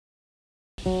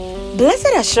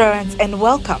Blessed assurance and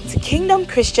welcome to Kingdom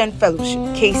Christian Fellowship,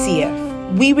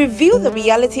 KCF. We reveal the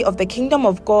reality of the kingdom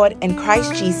of God and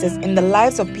Christ Jesus in the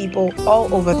lives of people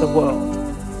all over the world.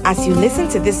 As you listen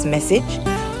to this message,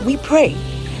 we pray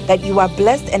that you are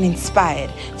blessed and inspired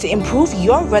to improve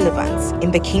your relevance in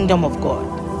the kingdom of God.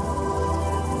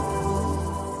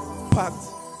 Part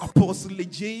Apostle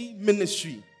J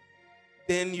ministry,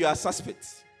 then you are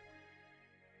suspect.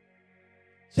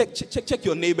 Check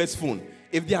your neighbor's phone.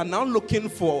 If they are now looking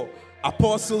for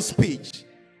Apostle's page,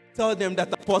 tell them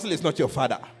that Apostle is not your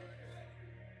father.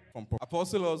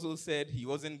 Apostle also said he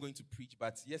wasn't going to preach,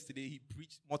 but yesterday he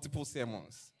preached multiple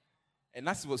sermons. And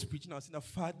as he was preaching, I was saying,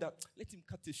 Father, let him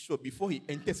cut it short before he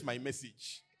enters my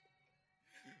message.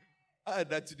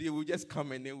 That today we'll just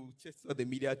come and then we'll just tell the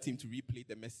media team to replay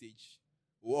the message.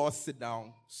 We'll all sit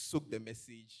down, soak the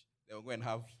message, then we'll go and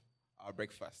have our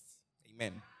breakfast.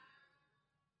 Amen.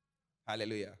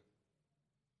 Hallelujah.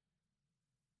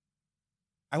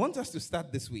 I want us to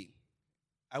start this way.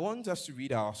 I want us to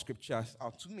read our scriptures,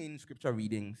 our two main scripture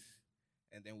readings,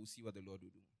 and then we'll see what the Lord will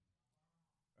do.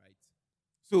 Right?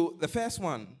 So the first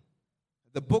one,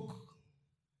 the book,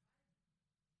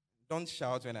 don't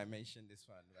shout when I mention this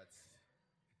one, but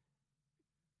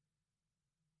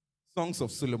Songs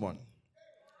of Solomon,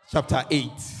 chapter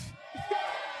 8.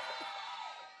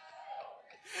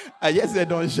 I just said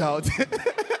don't shout.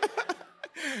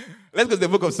 Let's go to the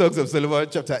book of Songs of Solomon,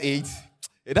 chapter 8.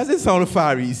 It doesn't sound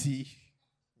far easy.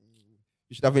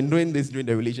 You should have been doing this during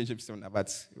the relationship seminar, but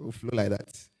it will flow like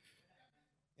that.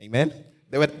 Amen?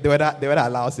 The word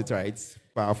allows it, right?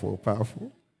 Powerful.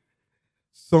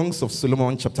 Songs of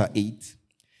Solomon, chapter 8.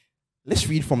 Let's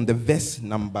read from the verse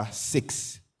number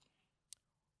 6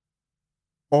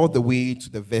 all the way to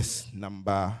the verse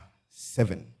number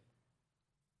 7.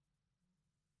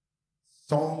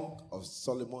 Song of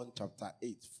Solomon, chapter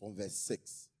 8, from verse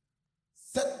 6.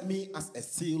 Set me as a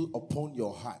seal upon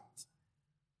your heart,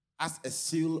 as a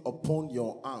seal upon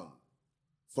your arm.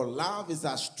 For love is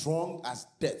as strong as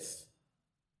death,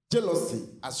 jealousy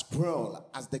as cruel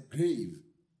as the grave.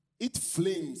 Its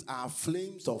flames are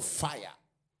flames of fire,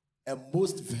 a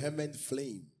most vehement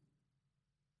flame.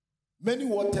 Many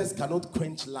waters cannot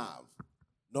quench love,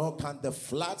 nor can the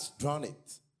floods drown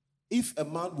it. If a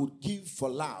man would give for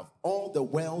love all the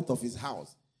wealth of his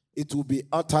house, it will be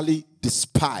utterly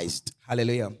despised.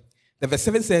 Hallelujah. The verse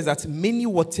 7 says that many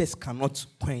waters cannot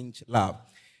quench love.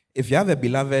 If you have a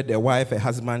beloved, a wife, a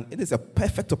husband, it is a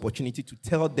perfect opportunity to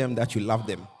tell them that you love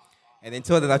them. And then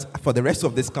tell them that for the rest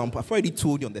of this camp, I've already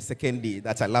told you on the second day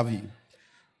that I love you.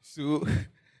 So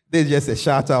this is just a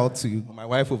shout out to my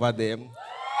wife over there.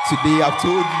 Today I've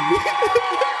told you.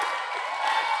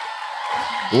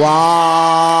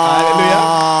 Wow.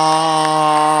 Hallelujah.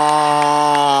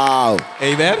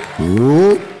 Amen.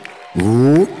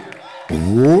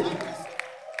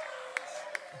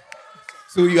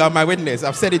 So you are my witness.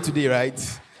 I've said it today,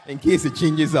 right? In case it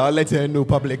changes, I'll let her know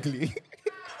publicly.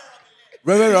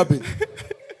 Reverend Robin.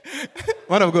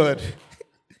 Man of God,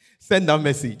 send that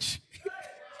message.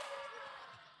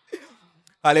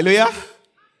 Hallelujah.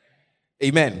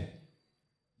 Amen.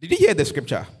 Did you hear the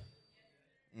scripture?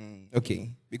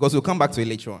 Okay, because we'll come back to it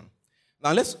later on.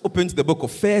 Now let's open to the book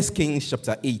of 1 Kings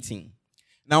chapter 18.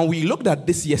 Now we looked at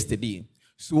this yesterday,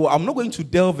 so I'm not going to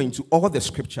delve into all the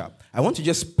scripture. I want to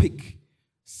just pick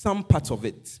some part of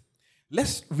it.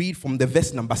 Let's read from the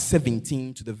verse number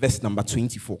 17 to the verse number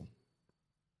 24.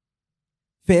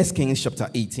 1 Kings chapter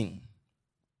 18.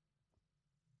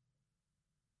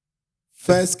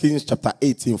 1 Kings chapter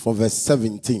 18 from verse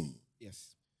 17.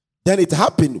 Yes. Then it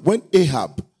happened when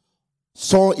Ahab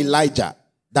saw Elijah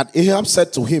that Ahab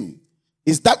said to him,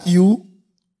 "Is that you,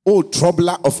 O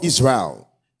troubler of Israel?"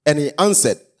 And he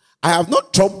answered, "I have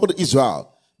not troubled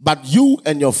Israel, but you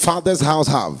and your father's house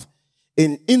have,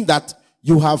 in that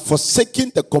you have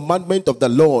forsaken the commandment of the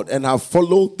Lord and have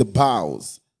followed the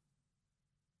Baals.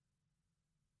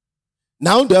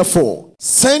 Now therefore,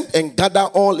 send and gather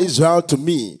all Israel to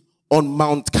me on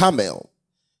Mount Carmel,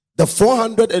 the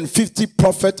 450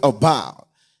 prophets of Baal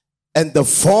and the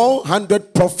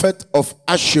 400 prophets of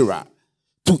Asherah,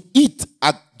 to eat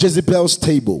at Jezebel's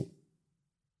table."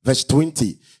 Verse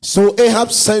 20. So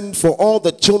Ahab sent for all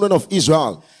the children of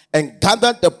Israel and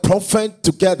gathered the prophet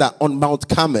together on Mount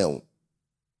Carmel.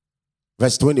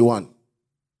 Verse 21.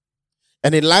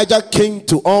 And Elijah came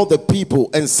to all the people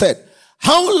and said,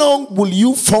 "How long will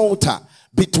you falter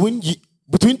between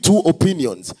two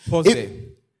opinions?" Pause there.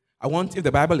 If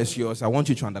the Bible is yours, I want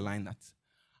you to underline that.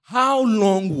 How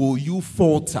long will you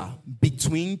falter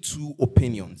between two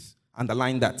opinions?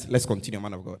 Underline that. Let's continue,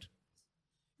 man of God.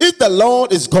 If the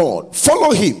Lord is God,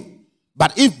 follow him.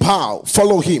 But if Baal,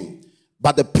 follow him.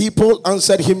 But the people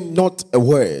answered him not a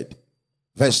word.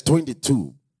 Verse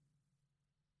 22.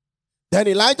 Then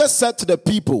Elijah said to the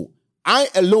people, I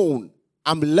alone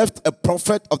am left a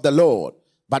prophet of the Lord,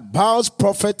 but Baal's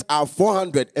prophets are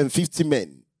 450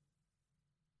 men.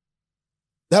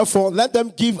 Therefore, let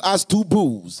them give us 2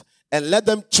 bulls, and let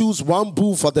them choose 1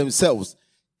 bull for themselves.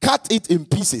 Cut it in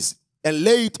pieces, and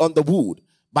lay it on the wood,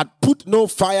 but put no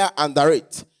fire under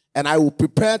it. And I will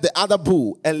prepare the other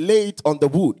bull, and lay it on the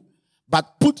wood,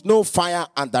 but put no fire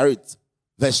under it.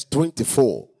 Verse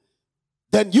 24.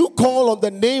 Then you call on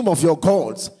the name of your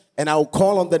gods, and I will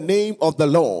call on the name of the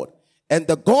Lord. And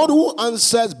the God who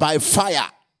answers by fire,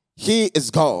 he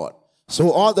is God.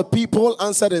 So all the people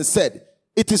answered and said,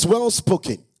 it is well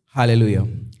spoken. Hallelujah.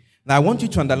 Now I want you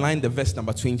to underline the verse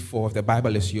number 24 of the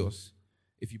Bible is yours.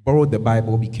 If you borrowed the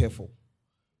Bible, be careful.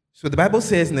 So the Bible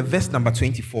says in the verse number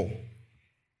 24,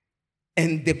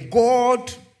 and the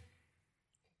God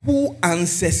who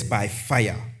answers by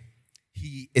fire,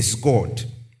 he is God.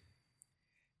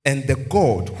 And the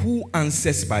God who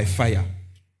answers by fire,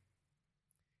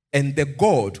 and the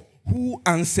God who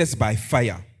answers by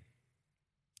fire,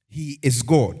 he is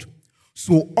God.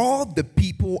 So all the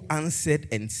people answered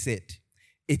and said,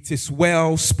 it is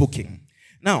well spoken.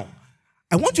 Now,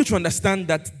 I want you to understand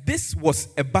that this was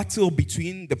a battle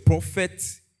between the prophet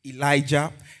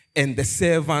Elijah and the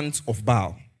servants of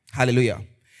Baal. Hallelujah.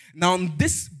 Now,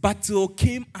 this battle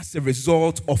came as a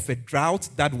result of a drought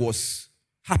that was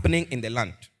happening in the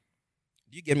land.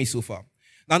 Do you get me so far?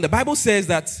 Now, the Bible says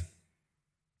that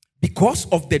because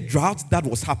of the drought that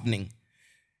was happening,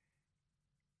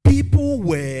 people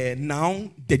were now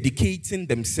dedicating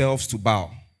themselves to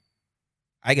Baal.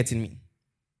 I get in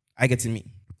me.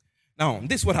 Now,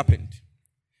 this is what happened.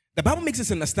 The Bible makes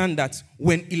us understand that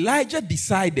when Elijah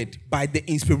decided by the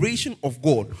inspiration of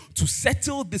God to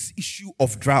settle this issue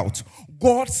of drought,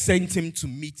 God sent him to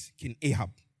meet King Ahab.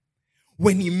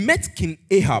 When he met King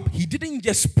Ahab, he didn't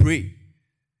just pray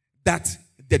that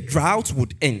the drought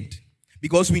would end.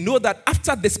 Because we know that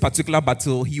after this particular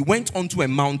battle, he went onto a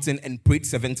mountain and prayed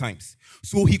 7 times.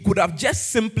 So he could have just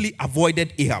simply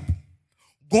avoided Ahab,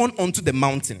 gone onto the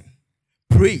mountain,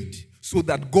 prayed, so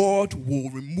that God will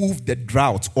remove the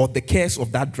drought or the curse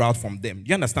of that drought from them. Do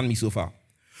you understand me so far?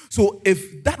 So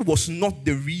if that was not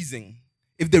the reason,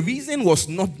 if the reason was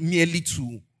not merely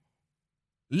to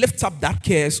lift up that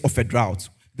curse of a drought,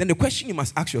 then the question you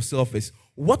must ask yourself is,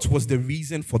 what was the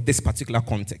reason for this particular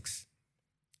context?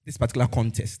 This particular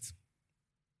contest.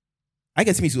 I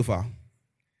get me so far.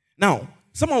 Now,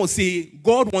 someone will say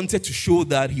God wanted to show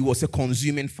that he was a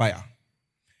consuming fire.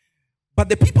 But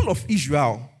the people of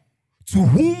Israel, to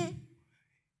whom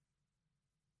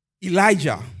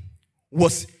Elijah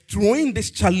was throwing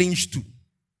this challenge to,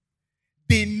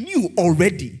 they knew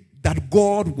already that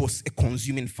God was a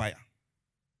consuming fire.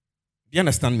 Do you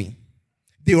understand me?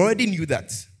 They already knew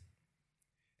that.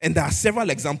 And there are several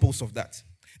examples of that.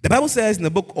 The Bible says in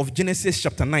the book of Genesis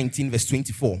chapter 19 verse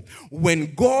 24,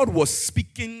 when God was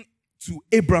speaking to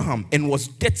Abraham and was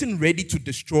getting ready to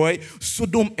destroy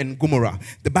Sodom and Gomorrah,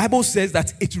 the Bible says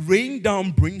that it rained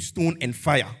down brimstone and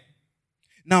fire.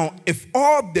 Now, if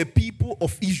all the people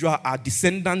of Israel are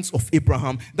descendants of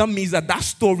Abraham, that means that that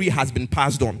story has been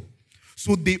passed on.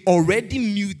 So they already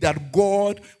knew that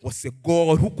God was a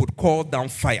God who could call down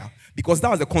fire. Because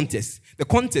that was the contest.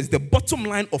 The bottom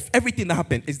line of everything that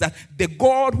happened is that the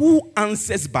God who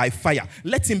answers by fire,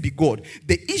 let him be God.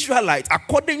 The Israelites,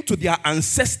 according to their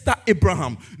ancestor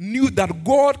Abraham, knew that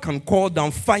God can call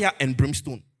down fire and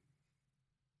brimstone.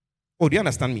 Oh, do you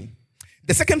understand me?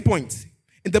 The second point,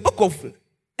 in the book of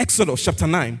Exodus chapter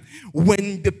 9,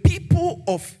 when the people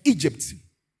of Egypt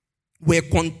were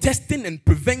contesting and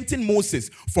preventing Moses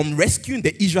from rescuing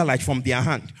the Israelites from their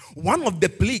hand, one of the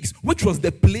plagues, which was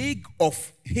the plague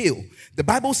of hail, the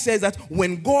Bible says that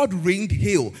when God rained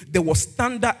hail, there was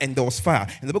thunder and there was fire.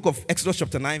 In the book of Exodus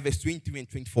chapter 9, verse 23 and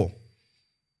 24.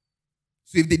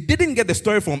 So if they didn't get the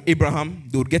story from Abraham,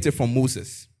 they would get it from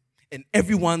Moses and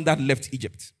everyone that left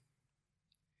Egypt.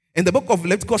 In the book of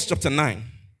Leviticus chapter 9,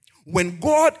 when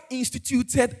God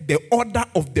instituted the order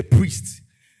of the priests,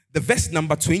 the verse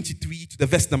number 23 to the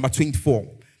verse number 24,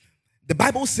 the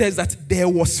Bible says that there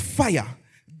was fire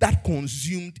that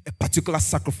consumed a particular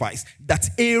sacrifice that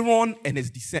Aaron and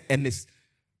his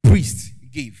priests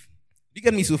gave. Do you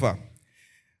get me so far?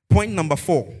 Point number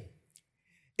 4.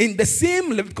 In the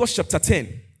same Leviticus chapter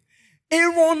 10,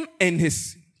 Aaron and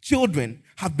his children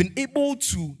have been able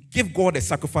to give God a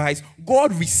sacrifice.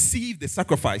 God received the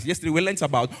sacrifice. Yesterday we learned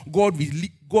about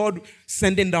God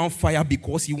sending down fire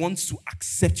because he wants to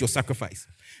accept your sacrifice.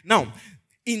 Now,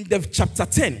 in the chapter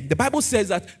 10, the Bible says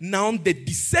that now the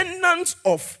descendants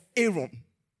of Aaron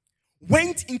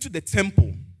went into the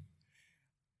temple,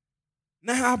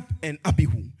 Nadab and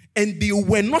Abihu, and they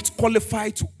were not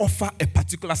qualified to offer a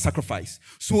particular sacrifice.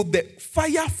 So the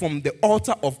fire from the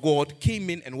altar of God came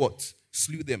in and what?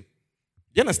 Slew them. Do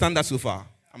you understand that so far?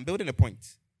 I'm building a point.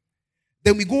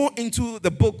 Then we go into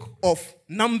the book of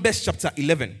Numbers chapter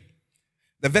 11,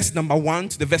 the verse number 1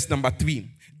 to the verse number 3.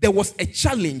 There was a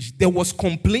challenge. There was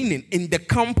complaining in the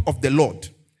camp of the Lord.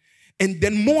 And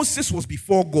then Moses was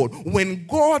before God. When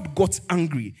God got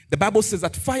angry, the Bible says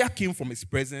that fire came from his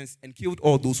presence and killed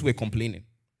all those who were complaining.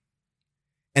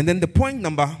 And then the point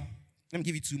number, let me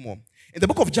give you two more. In the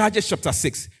book of Judges chapter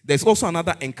 6, there's also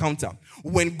another encounter.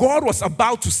 When God was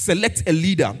about to select a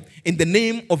leader in the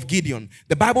name of Gideon,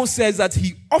 the Bible says that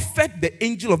he offered the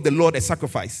angel of the Lord a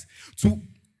sacrifice to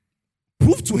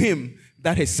prove to him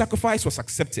that his sacrifice was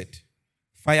accepted.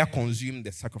 Fire consumed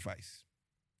the sacrifice.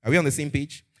 Are we on the same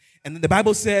page? And then the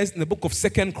Bible says in the book of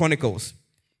 2 Chronicles,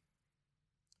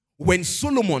 when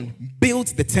Solomon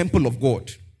built the temple of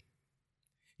God,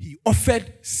 he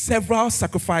offered several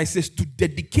sacrifices to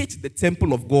dedicate the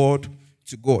temple of God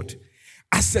to God.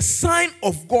 As a sign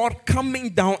of God coming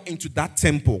down into that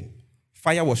temple,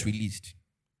 fire was released.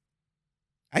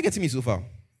 Are you getting me so far?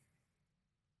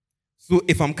 So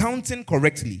if I'm counting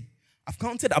correctly, I've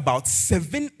counted about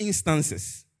 7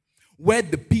 instances where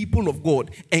the people of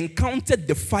God encountered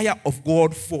the fire of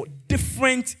God for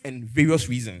different and various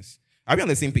reasons. Are we on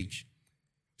the same page?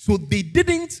 So they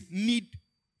didn't need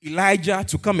Elijah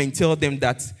to come and tell them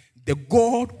that the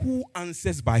God who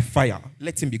answers by fire,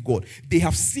 let him be God. They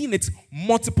have seen it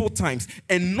multiple times,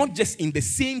 and not just in the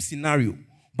same scenario,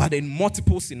 but in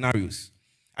multiple scenarios.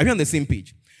 Are we on the same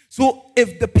page? So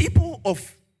if the people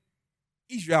of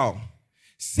Israel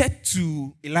said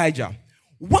to Elijah,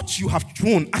 what you have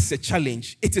thrown as a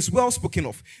challenge, it is well spoken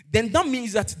of, then that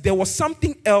means that there was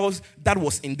something else that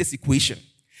was in this equation.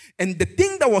 And the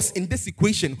thing that was in this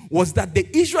equation was that the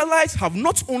Israelites have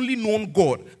not only known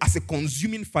God as a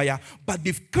consuming fire, but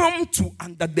they've come to,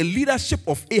 under the leadership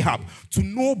of Ahab, to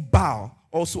know Baal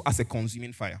also as a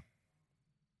consuming fire.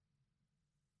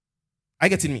 Are you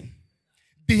getting me?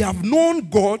 They have known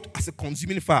God as a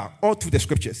consuming fire all through the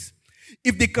scriptures.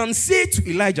 If they can say to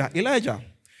Elijah,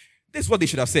 this is what they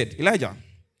should have said. Elijah,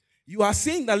 you are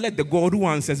saying that let the God who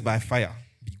answers by fire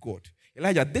be God.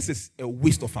 Elijah, this is a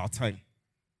waste of our time.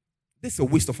 This is a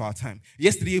waste of our time.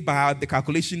 Yesterday, by the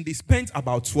calculation, they spent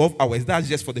about 12 hours. That's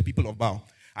just for the people of Baal.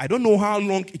 I don't know how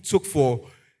long it took for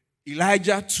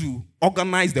Elijah to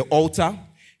organize the altar,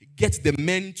 get the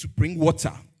men to bring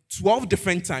water 12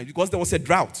 different times because there was a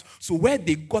drought. So where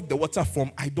they got the water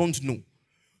from, I don't know.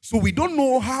 So we don't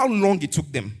know how long it took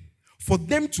them. For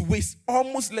them to waste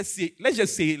almost, let's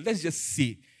just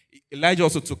say, Elijah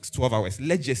also took 12 hours.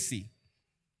 Let's just say,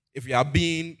 if we are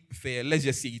being fair, let's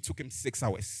just say it took him 6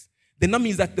 hours. Then that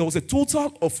means that there was a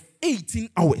total of 18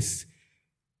 hours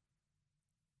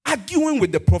arguing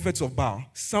with the prophets of Baal,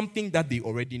 something that they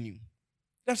already knew.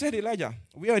 They said, Elijah,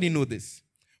 we already know this.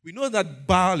 We know that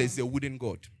Baal is a wooden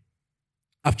god.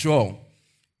 After all,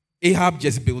 Ahab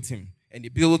just built him, and he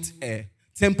built a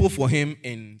temple for him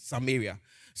in Samaria.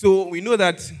 So we know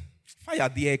that fire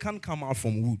there can't come out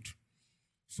from wood.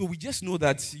 So we just know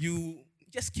that you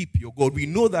just keep your God. We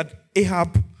know that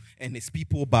Ahab and his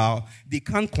people Baal, they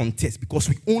can't contest because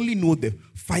we only know the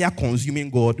fire-consuming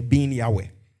God being Yahweh.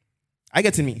 Are you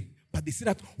getting me? But they say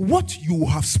that what you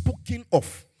have spoken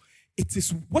of, it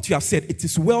is what you have said, it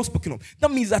is well spoken of.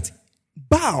 That means that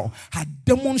Baal had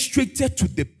demonstrated to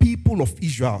the people of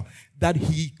Israel that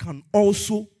he can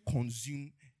also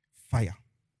consume fire.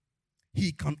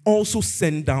 He can also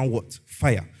send down what?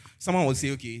 Fire. Someone will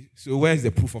say, okay, so where is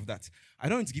the proof of that? I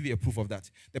don't need to give you a proof of that.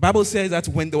 The Bible says that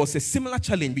when there was a similar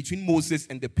challenge between Moses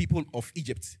and the people of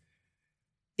Egypt,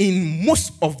 in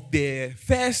most of the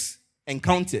first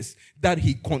encounters that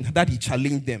he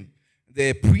challenged them,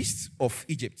 the priests of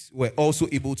Egypt were also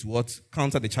able to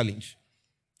counter the challenge.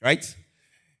 Right?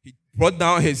 He brought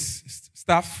down his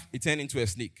staff, it turned into a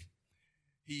snake.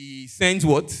 He sent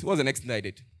what? What was the next thing I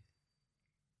did?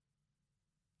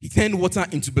 He turned water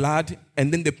into blood,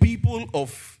 and then the people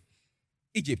of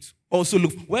Egypt also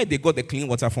looked where they got the clean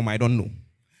water from, I don't know.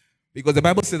 Because the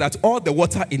Bible says that all the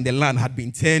water in the land had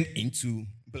been turned into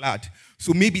blood.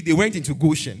 So maybe they went into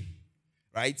Goshen,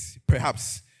 right?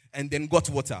 Perhaps. And then got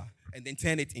water and then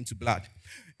turned it into blood.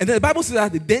 And then the Bible says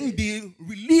that then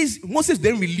Moses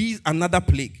then released another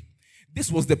plague.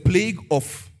 This was the plague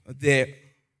of the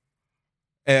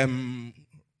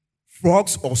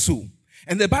frogs or so.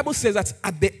 And the Bible says that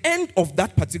at the end of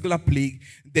that particular plague,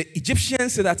 the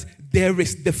Egyptians said that there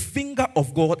is the finger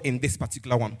of God in this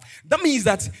particular one. That means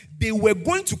that they were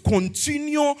going to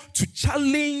continue to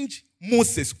challenge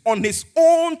Moses on his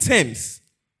own terms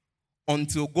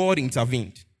until God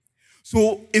intervened.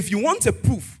 So if you want a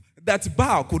proof that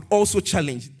Baal could also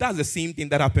challenge, that's the same thing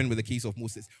that happened with the case of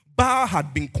Moses. Baal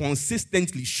had been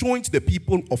consistently showing to the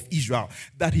people of Israel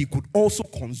that he could also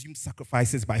consume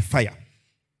sacrifices by fire.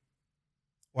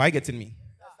 Are you getting me?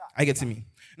 Are you getting me?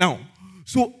 Now,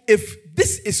 so if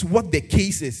this is what the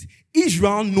case is,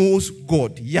 Israel knows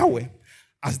God, Yahweh,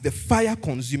 as the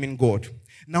fire-consuming God.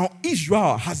 Now,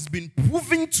 Israel has been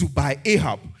proven to by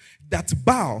Ahab that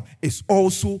Baal is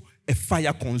also a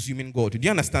fire-consuming God. Do you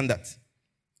understand that?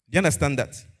 Do you understand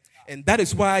that? And that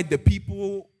is why the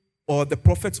people or the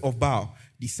prophets of Baal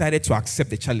decided to accept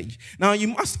the challenge. Now, you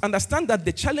must understand that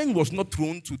the challenge was not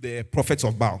thrown to the prophets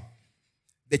of Baal.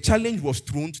 The challenge was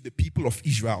thrown to the people of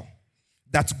Israel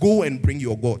that go and bring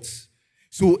your gods.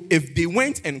 So if they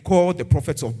went and called the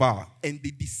prophets of Baal and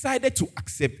they decided to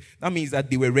accept, that means that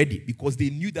they were ready because they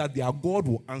knew that their God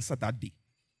will answer that day.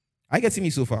 I get me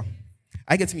so far?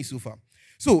 I get me so far?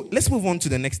 So let's move on to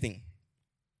the next thing.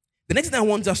 The next thing I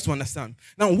want us to understand.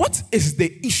 Now, what is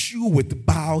the issue with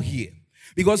Baal here?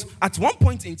 Because at one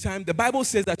point in time, the Bible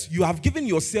says that you have given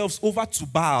yourselves over to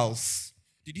Baals.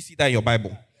 Did you see that in your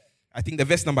Bible? I think the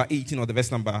verse number 18 or the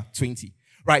verse number 20.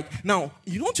 Right? Now,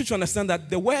 you want you to understand that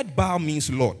the word Baal means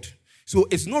Lord. So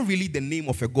it's not really the name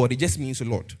of a God. It just means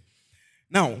Lord.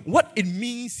 Now, what it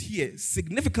means here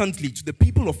significantly to the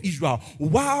people of Israel,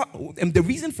 and the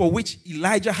reason for which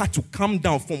Elijah had to come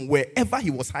down from wherever he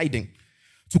was hiding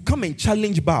to come and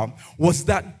challenge Baal was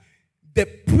that the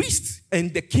priests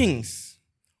and the kings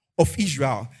of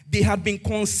Israel, they had been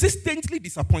consistently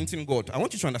disappointing God. I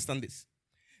want you to understand this.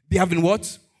 They have been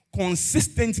what?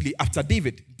 Consistently, after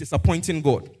David, disappointing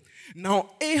God. Now,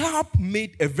 Ahab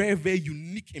made a very, very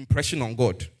unique impression on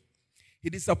God. He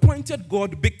disappointed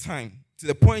God big time to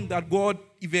the point that God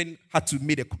even had to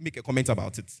make a comment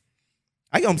about it.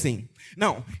 I get what I'm saying?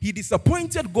 Now, he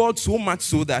disappointed God so much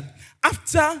so that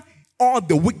after all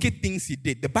the wicked things he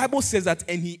did, the Bible says that,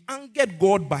 and he angered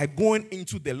God by going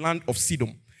into the land of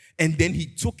Sidon, and then he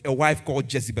took a wife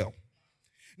called Jezebel.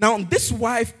 Now, this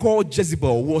wife called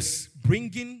Jezebel was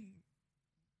bringing,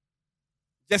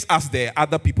 just as the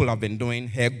other people have been doing,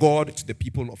 her God to the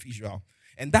people of Israel.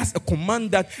 And that's a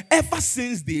command that ever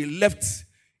since they left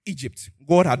Egypt,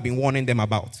 God had been warning them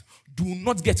about. Do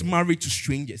not get married to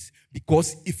strangers,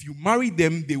 because if you marry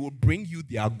them, they will bring you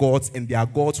their gods, and their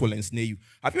gods will ensnare you.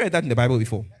 Have you read that in the Bible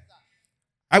before?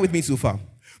 Are you with me so far?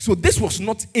 So this was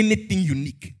not anything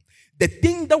unique. The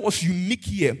thing that was unique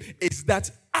here is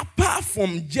that apart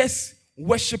from just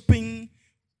worshiping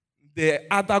the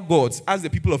other gods, as the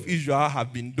people of Israel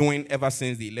have been doing ever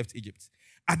since they left Egypt,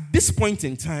 at this point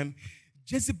in time,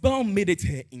 Jezebel made it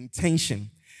her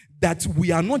intention that we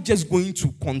are not just going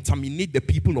to contaminate the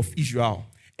people of Israel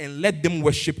and let them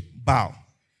worship Baal.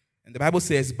 And the Bible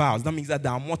says Baals. That means that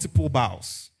there are multiple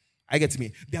Baals. I get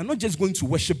me. They are not just going to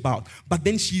worship Baal, but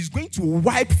then she is going to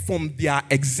wipe from their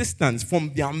existence,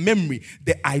 from their memory,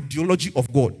 the ideology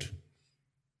of God.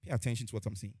 Pay attention to what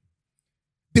I'm saying.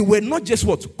 They were not just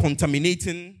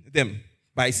contaminating them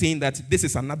by saying that this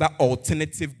is another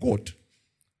alternative God.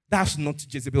 That's not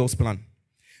Jezebel's plan.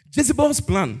 Jezebel's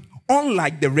plan,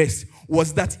 unlike the rest,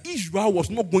 was that Israel was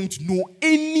not going to know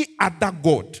any other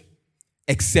God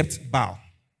except Baal.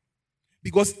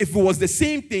 Because if it was the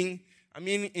same thing, I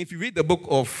mean, if you read the book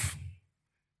of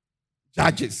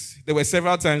Judges, there were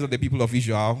several times that the people of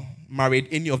Israel married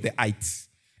any of the ites.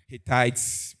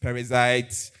 Hittites,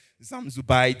 Perizzites,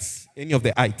 Zamzubites, any of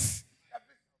the ites.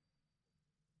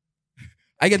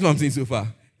 I get what I'm saying so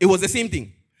far. It was the same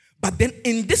thing. But then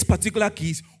in this particular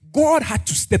case, God had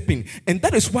to step in. And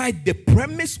that is why the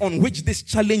premise on which this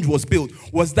challenge was built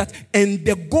was that, and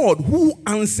the God who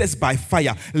answers by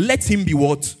fire, let him be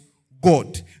what?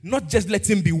 God. Not just let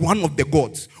him be one of the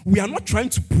gods. We are not trying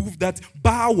to prove that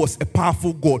Baal was a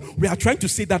powerful God. We are trying to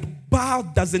say that Baal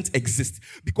doesn't exist.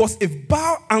 Because if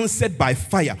Baal answered by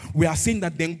fire, we are saying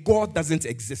that then God doesn't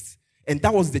exist. And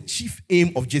that was the chief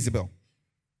aim of Jezebel.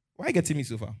 Why are you getting me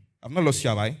so far? I've not lost you,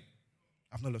 have I?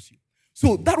 I've not lost you.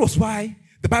 So that was why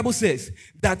the Bible says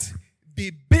that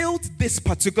they built this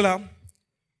particular,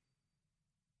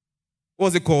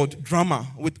 what's it called, drama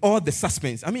with all the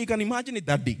suspense. I mean, you can imagine it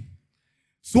that day.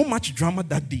 So much drama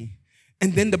that day.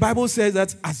 And then the Bible says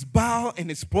that as Baal and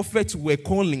his prophets were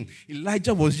calling,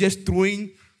 Elijah was just throwing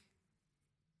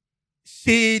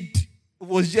shade,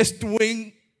 was just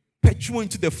throwing petrol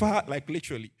into the fire, like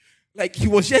literally. Like he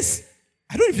was just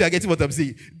I don't know if you are getting what I'm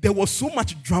saying. There was so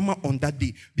much drama on that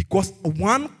day because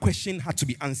one question had to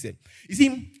be answered. You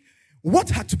see, what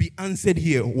had to be answered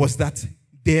here was that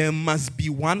there must be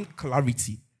one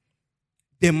clarity.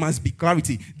 There must be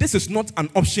clarity. This is not an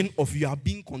option of you are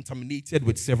being contaminated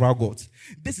with several gods.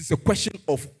 This is a question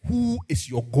of who is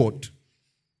your God.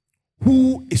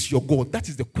 Who is your God? That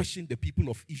is the question the people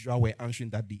of Israel were answering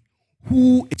that day.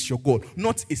 Who is your God?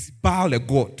 Not is Baal a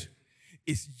God?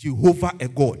 Is Jehovah a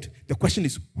God? The question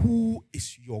is, who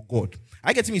is your God?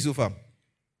 I get me so far.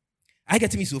 I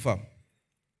get me so far.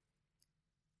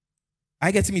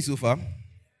 I get me so far.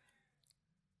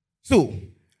 So,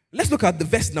 let's look at the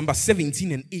verse number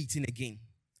 17 and 18 again.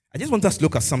 I just want us to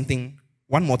look at something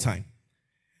one more time.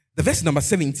 The verse number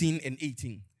 17 and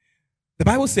 18. The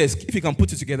Bible says, if you can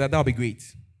put it together, that would be great.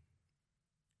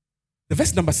 The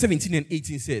verse number 17 and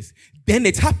 18 says, then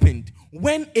it happened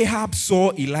when Ahab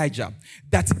saw Elijah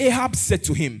that Ahab said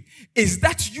to him, is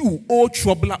that you, O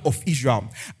troubler of Israel?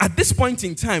 At this point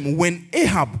in time, when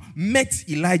Ahab met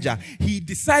Elijah, he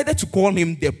decided to call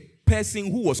him the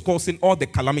person who was causing all the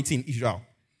calamity in Israel.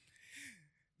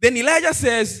 Then Elijah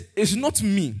says, it's not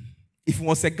me. If it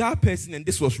was a Gad person and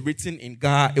this was written in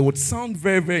Gad, it would sound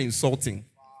very, very insulting.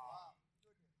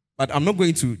 But I'm not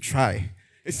going to try.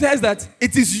 It says that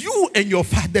it is you and your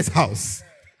father's house.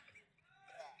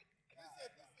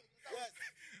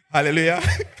 Hallelujah.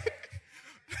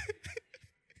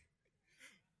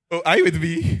 Oh, are you with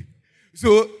me?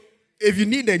 So, if you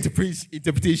need the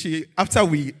interpretation, after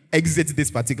we exit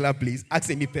this particular place, ask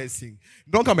any person.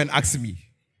 Don't come and ask me.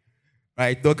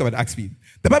 Right? Don't come and ask me.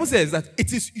 The Bible says that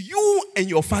it is you and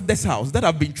your father's house that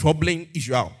have been troubling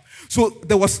Israel. So,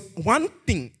 there was one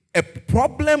thing, a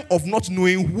problem of not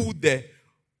knowing who the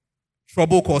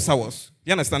trouble causer was.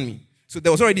 You understand me? So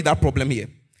there was already that problem here.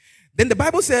 Then the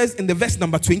Bible says in the verse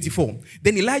number 24,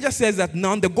 then Elijah says that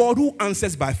now the God who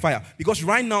answers by fire, because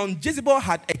right now Jezebel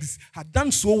had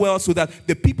done so well so that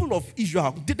the people of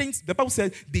Israel the Bible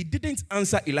says they didn't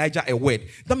answer Elijah a word.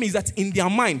 That means that in their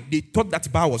mind, they thought that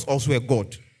Baal was also a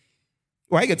God.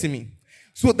 Are you getting me?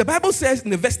 So the Bible says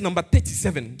in the verse number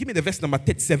 37, give me the verse number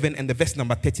 37 and the verse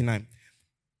number 39.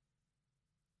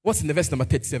 What's in the verse number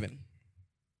 37?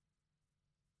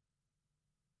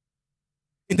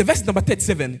 In the verse number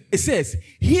 37, it says,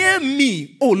 hear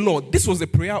me, O Lord. This was the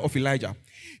prayer of Elijah.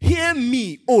 Hear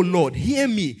me, O Lord, hear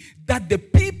me, that the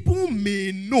people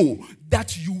may know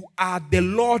that you are the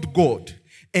Lord God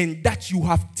and that you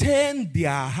have turned their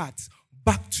hearts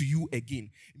back to you again.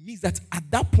 It means that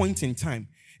at that point in time,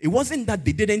 it wasn't that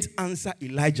they didn't answer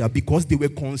Elijah because they were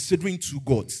considering two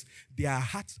gods. Their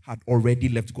hearts had already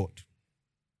left God.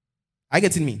 Are you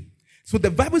getting me? So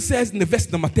the Bible says in the verse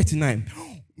number 39,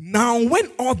 now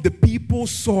when all the people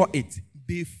saw it,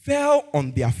 they fell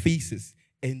on their faces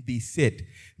and they said,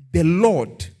 the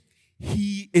Lord,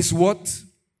 he is what?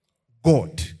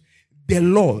 God. The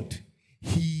Lord,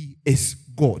 he is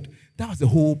God. That was the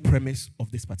whole premise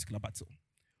of this particular battle.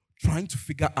 Trying to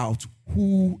figure out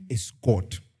who is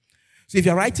God. So if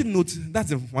you're writing notes, that's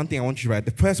the one thing I want you to write.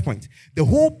 The first point. The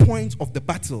whole point of the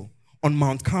battle on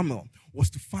Mount Carmel was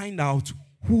to find out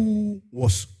who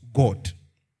was God.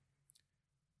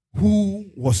 Who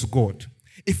was God?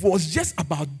 If it was just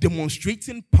about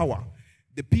demonstrating power,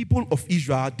 the people of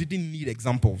Israel didn't need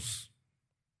examples.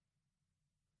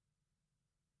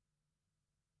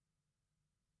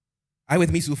 Are you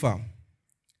with me so far?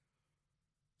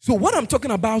 So what I'm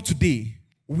talking about today,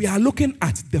 we are looking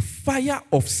at the fire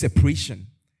of separation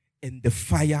and the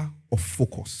fire of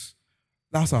focus.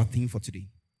 That's our theme for today.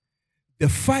 The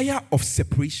fire of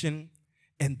separation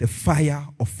and the fire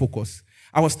of focus.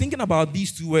 I was thinking about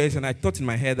these two words and I thought in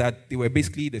my head that they were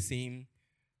basically the same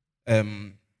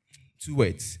two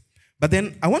words. But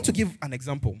then I want to give an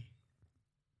example.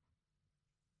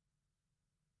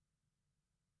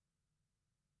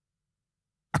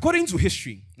 According to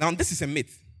history, now this is a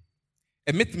myth.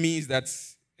 A myth means that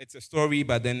it's a story,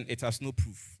 but then it has no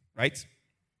proof, right?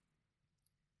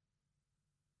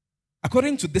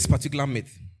 According to this particular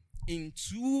myth, in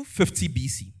 250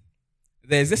 BC,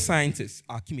 there's a scientist,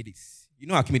 Archimedes. You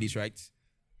know Archimedes, right?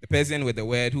 The person with the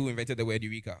word who invented the word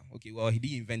Eureka. Okay, well, he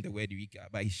didn't invent the word Eureka,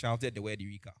 but he shouted the word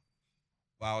Eureka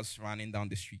whilst running down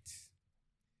the street.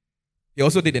 He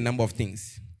also did a number of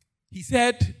things. He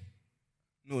said,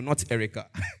 no, not Erica.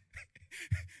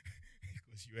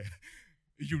 Because you were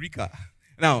Eureka.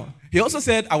 Now, he also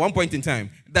said at one point in time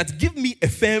that give me a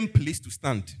firm place to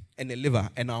stand and a lever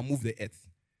and I'll move the earth.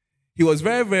 He was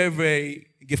very, very, very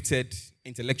gifted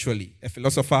intellectually, a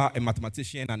philosopher, a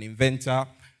mathematician, an inventor,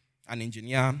 an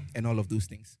engineer, and all of those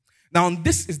things. Now,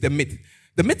 this is the myth.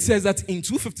 The myth says that in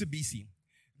 250 BC,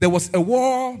 There was a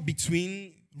war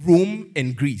between Rome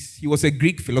and Greece. He was a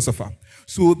Greek philosopher.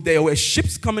 So there were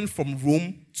ships coming from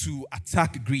Rome to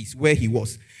attack Greece, where he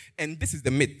was. And this is the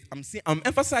myth. I'm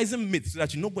emphasizing myth so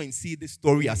that you're not going to see this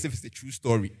story as if it's a true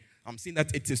story. I'm saying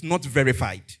that it is not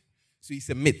verified. So it's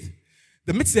a myth.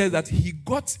 The myth says that he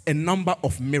got a number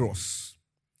of mirrors,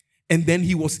 and then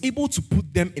he was able to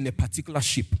put them in a particular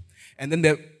ship. And then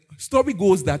the story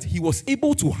goes that he was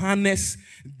able to harness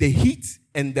the heat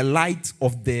and the light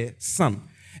of the sun,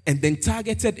 and then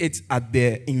targeted it at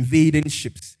the invading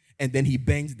ships, and then he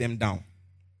burned them down.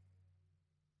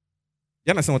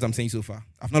 You understand what I'm saying so far?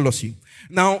 I've not lost you.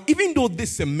 Now, even though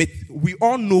this is a myth, we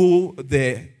all know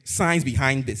the science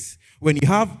behind this. When you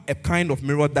have a kind of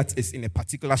mirror that is in a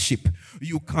particular shape,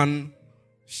 you can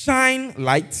shine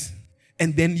light,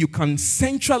 and then you can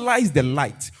centralize the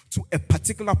light to a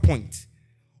particular point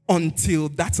until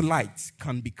that light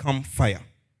can become fire.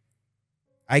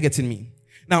 Are you getting me?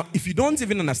 Now, if you don't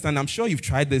even understand, I'm sure you've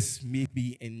tried this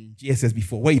maybe in GSS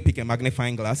before, where you pick a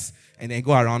magnifying glass and then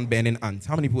go around burning ants.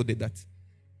 How many people did that?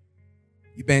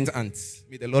 You burnt ants.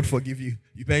 May the Lord forgive you.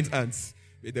 You burnt ants.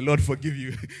 May the Lord forgive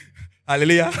you.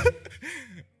 Hallelujah.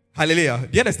 Hallelujah.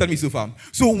 Do you understand me so far?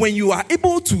 So when you are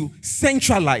able to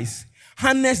centralize,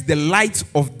 harness the light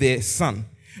of the sun,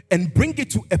 and bring it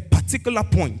to a particular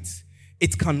point,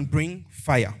 it can bring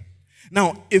fire.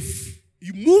 Now, if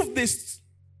you move this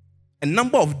a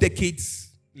number of decades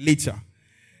later,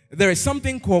 there is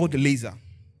something called laser,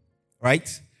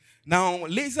 right? Now,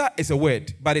 laser is a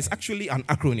word, but it's actually an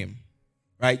acronym,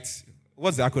 right?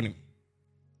 What's the acronym?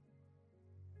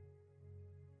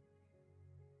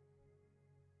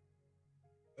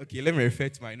 Okay, let me refer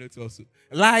to my notes also.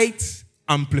 Light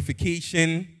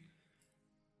amplification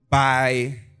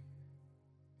by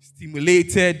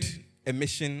stimulated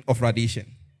emission of radiation.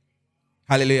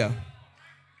 Hallelujah.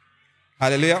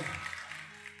 Hallelujah.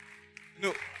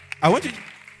 No, I want you.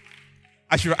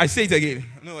 I say it again.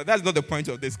 No, that's not the point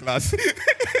of this class.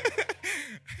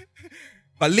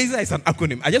 But laser is an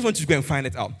acronym. I just want you to go and find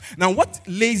it out. Now, what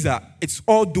laser it's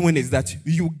all doing is that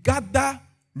you gather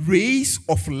rays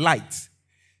of light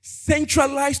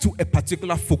centralized to a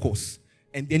particular focus,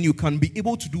 and then you can be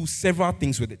able to do several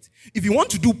things with it. If you want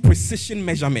to do precision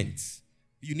measurements,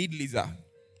 you need laser.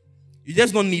 You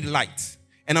just don't need light.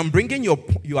 And I'm bringing your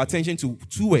attention to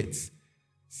two words: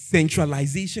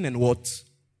 centralization and what?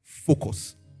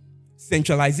 Focus.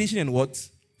 Centralization and what?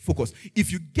 Focus.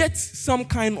 If you get some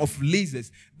kind of lasers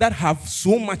that have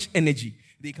so much energy,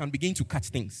 they can begin to catch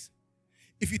things.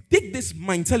 If you take this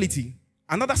mentality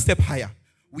another step higher,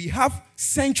 we have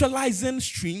centralizing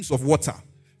streams of water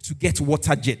to get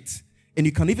water jet. And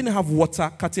you can even have water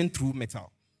cutting through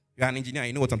metal. You're an engineer,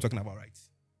 you know what I'm talking about, right?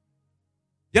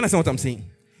 You understand what I'm saying?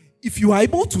 If you are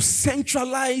able to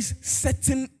centralize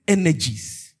certain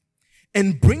energies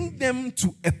and bring them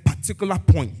to a particular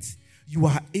point, you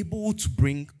are able to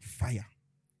bring fire.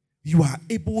 You are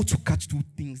able to catch two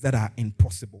things that are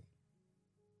impossible.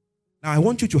 Now, I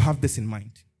want you to have this in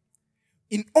mind.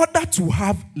 In order to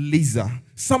have laser,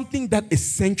 something that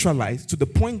is centralized to the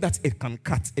point that it can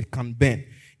cut, it can burn,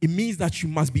 it means that you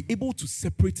must be able to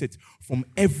separate it from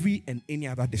every and any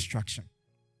other distraction.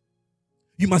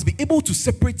 You must be able to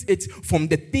separate it from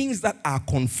the things that are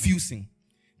confusing,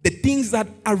 the things that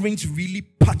aren't really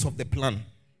part of the plan,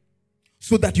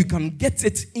 so that you can get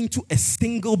it into a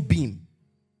single beam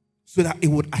so that it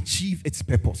would achieve its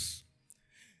purpose.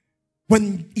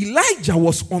 When Elijah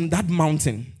was on that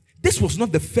mountain, this was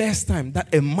not the first time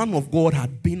that a man of God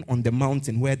had been on the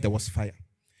mountain where there was fire.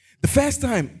 The first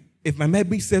time, if my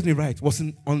memory serves me right, was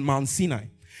on Mount Sinai.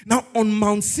 Now, on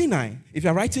Mount Sinai, if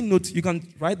you're writing notes, you can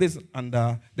write this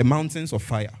under the mountains of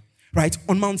fire. Right?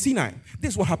 On Mount Sinai,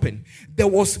 this is what happened. There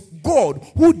was God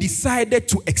who decided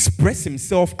to express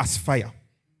himself as fire.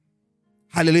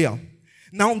 Hallelujah.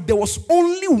 Now, there was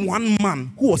only one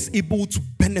man who was able to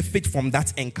benefit from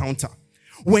that encounter.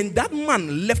 When that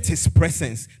man left his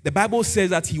presence, the Bible says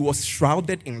that he was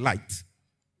shrouded in light.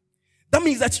 That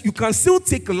means that you can still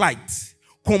take light,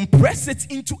 compress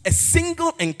it into a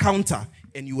single encounter,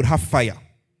 and you would have fire.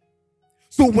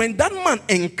 So when that man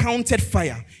encountered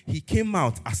fire, he came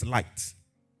out as light.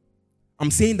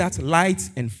 I'm saying that light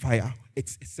and fire,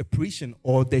 it's a separation,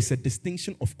 or there's a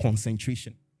distinction of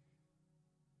concentration.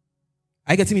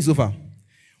 Are you getting me so far?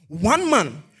 One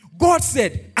man, God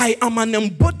said, I am an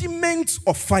embodiment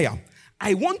of fire.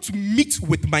 I want to meet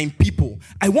with my people.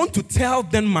 I want to tell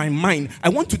them my mind. I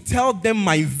want to tell them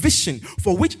my vision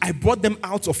for which I brought them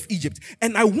out of Egypt.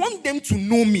 And I want them to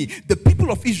know me. The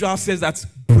people of Israel says that,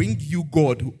 bring you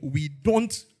God. We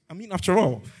don't, after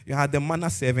all, you are the manna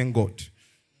serving God.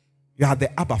 You are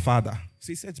the Abba Father. So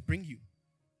he says, bring you.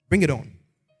 Bring it on.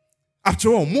 After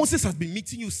all, Moses has been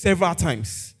meeting you several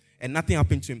times and nothing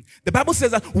happened to him. The Bible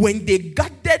says that when they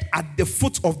gathered at the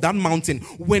foot of that mountain,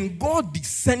 when God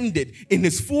descended in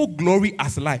his full glory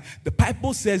as light, the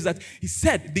Bible says that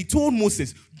they told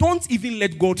Moses, don't even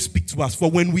let God speak to us, for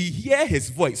when we hear his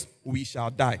voice, we shall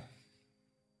die.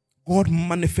 God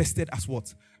manifested as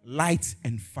what? Light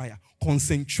and fire,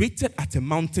 concentrated at a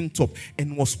mountaintop,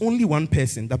 and was only one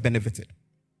person that benefited.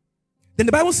 Then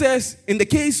the Bible says, in the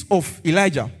case of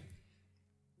Elijah,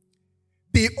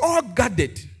 they all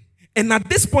gathered. And at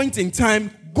this point in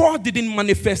time, God didn't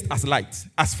manifest as light,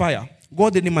 as fire.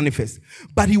 God didn't manifest.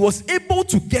 But he was able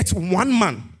to get one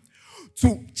man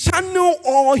to channel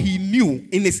all he knew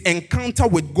in his encounter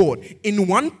with God in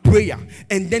one prayer.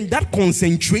 And then that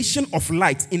concentration of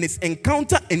light in his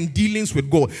encounter and dealings with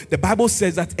God. The Bible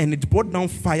says that, and it brought down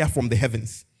fire from the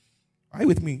heavens. Are you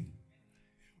with me?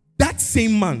 That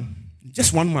same man,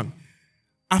 just one man,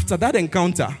 after that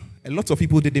encounter, a lot of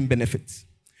people didn't benefit.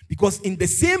 Because in the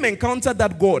same encounter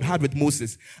that God had with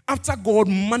Moses, after God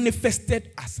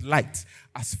manifested as light,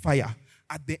 as fire,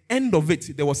 at the end of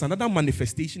it, there was another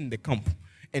manifestation in the camp,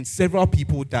 and several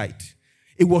people died.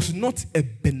 It was not a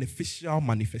beneficial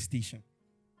manifestation,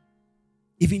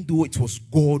 even though it was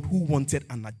God who wanted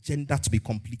an agenda to be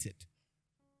completed.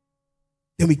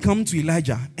 Then we come to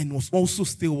Elijah, and was also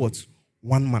still what?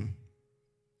 One man.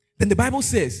 Then the Bible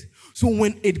says, so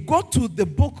when it got to the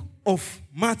book of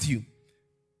Matthew,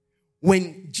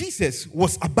 when Jesus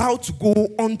was about to go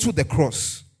onto the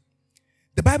cross,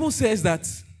 the Bible says that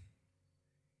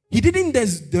he didn't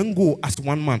just then go as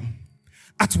one man.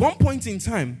 At one point in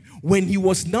time, when he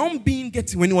was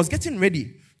getting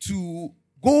ready to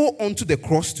go onto the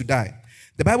cross to die,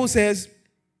 the Bible says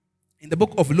in the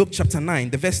book of Luke chapter 9,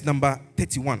 the verse number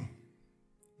 31.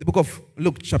 The book of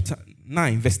Luke chapter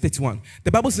 9, verse 31.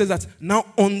 The Bible says that now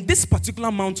on this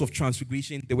particular Mount of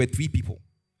Transfiguration, there were 3 people.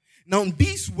 Now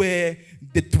these were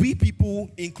the 3 people,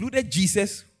 included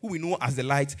Jesus, who we know as the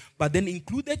light, but then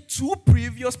included 2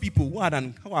 previous people who had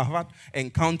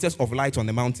encounters of light on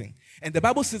the mountain. And the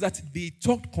Bible says that they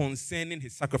talked concerning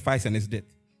his sacrifice and his death.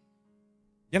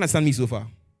 You understand me so far?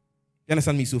 You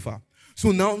understand me so far?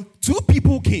 So now 2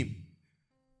 people came.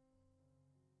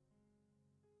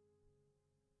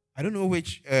 I don't know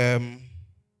which. Give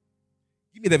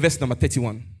me the verse number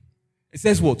 31. It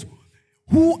says what?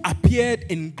 Who appeared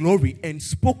in glory and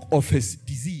spoke of his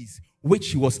disease, which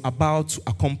he was about to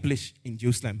accomplish in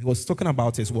Jerusalem. He was talking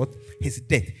about his what? His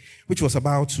death, which was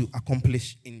about to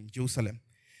accomplish in Jerusalem.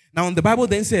 Now, the Bible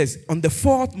then says, on the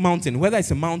 4th mountain, whether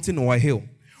it's a mountain or a hill,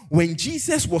 when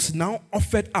Jesus was now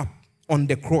offered up on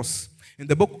the cross, in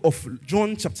the book of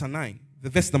John chapter 9, the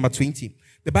verse number 20,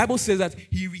 the Bible says that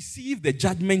he received the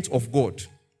judgment of God,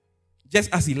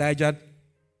 just as Elijah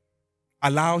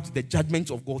allowed the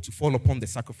judgment of God to fall upon the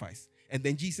sacrifice. And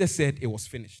then Jesus said it was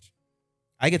finished.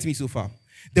 I get me so far.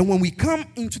 Then when we come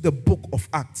into the book of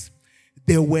Acts,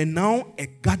 there were now a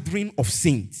gathering of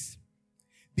saints.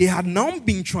 They had now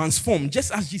been transformed,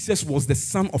 just as Jesus was the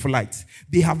Son of Light.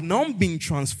 They have now been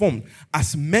transformed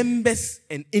as members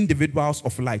and individuals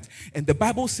of light. And the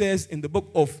Bible says in the book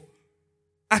of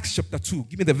Acts chapter 2,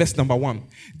 give me the verse number 1,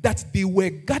 that they were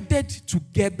gathered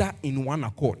together in one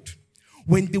accord.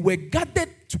 When they were gathered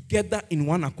together in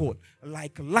one accord,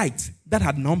 like light that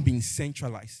had now been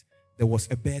centralized, there was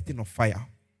a birthing of fire.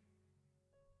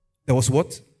 There was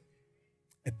what?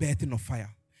 A birthing of fire.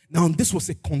 Now, this was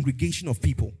a congregation of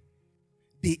people.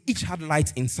 They each had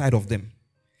light inside of them.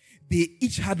 They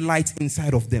each had light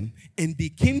inside of them. And they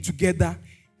came together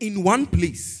in one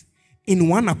place, in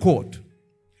one accord.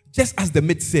 Just as the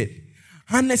myth said,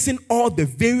 harnessing all the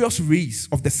various rays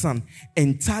of the sun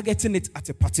and targeting it at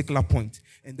a particular point.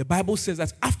 And the Bible says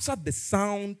that after the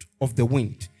sound of the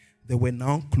wind, there were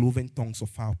now cloven tongues of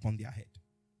fire upon their head.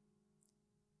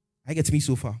 I get me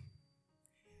so far?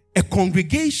 A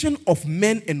congregation of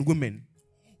men and women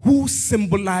who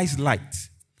symbolize light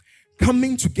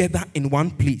coming together in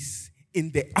one place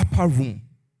in the upper room.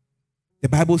 The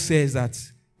Bible says that,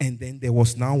 and then there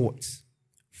was now what?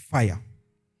 Fire.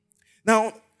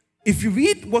 Now, if you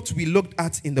read what we looked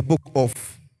at in the book of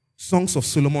Songs of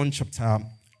Solomon chapter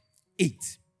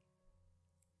 8,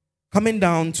 coming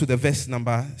down to the verse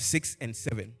number 6 and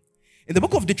 7. In the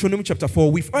book of Deuteronomy chapter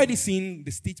 4, we've already seen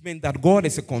the statement that God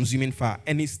is a consuming fire.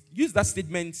 And he's used that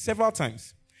statement several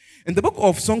times. In the book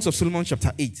of Songs of Solomon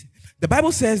chapter 8, the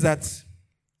Bible says that,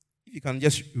 if you can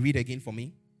just read again for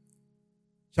me,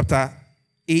 chapter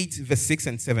 8, verse 6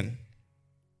 and 7.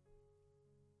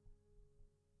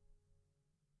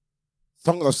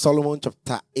 Song of Solomon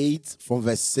chapter 8 from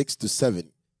verse 6 to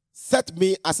 7. Set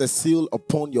me as a seal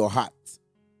upon your heart,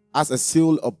 as a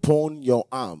seal upon your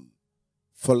arm.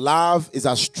 For love is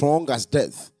as strong as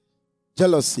death,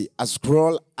 jealousy as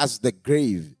cruel as the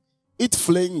grave. Its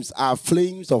flames are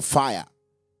flames of fire,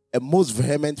 a most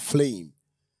vehement flame.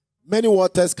 Many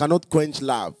waters cannot quench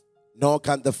love, nor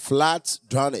can the floods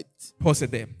drown it. Pause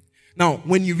it there. Now,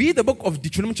 when you read the book of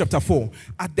Deuteronomy chapter 4,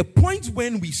 at the point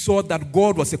when we saw that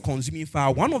God was a consuming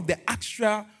fire, one of the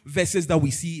extra verses that we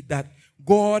see that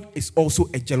God is also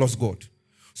a jealous God.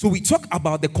 So we talk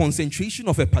about the concentration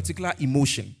of a particular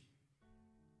emotion,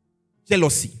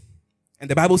 jealousy. And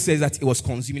the Bible says that it was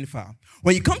consuming fire.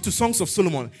 When you come to Songs of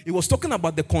Solomon, it was talking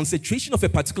about the concentration of a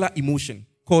particular emotion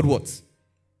called what?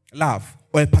 Love,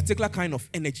 or a particular kind of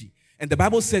energy. And the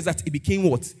Bible says that it became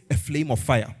what? A flame of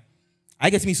fire. I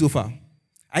get me so far.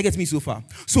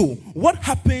 So, what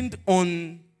happened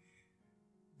in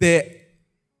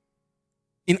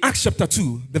Acts chapter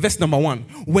 2, the verse number 1,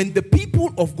 when the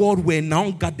people of God were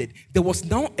now gathered, there was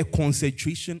now a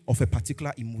concentration of a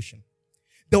particular emotion.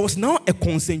 There was now a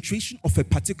concentration of a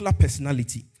particular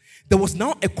personality. There was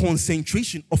now a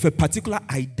concentration of a particular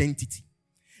identity.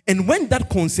 And when that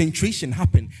concentration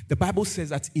happened, the Bible says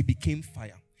that it became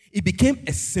fire. It became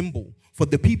a symbol for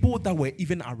the people that were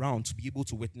even around to be able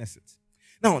to witness it.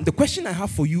 Now, the question I have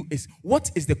for you is,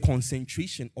 what is the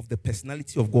concentration of the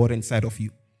personality of God inside of you?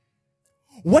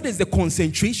 What is the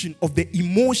concentration of the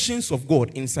emotions of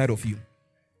God inside of you?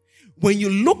 When you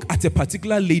look at a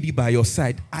particular lady by your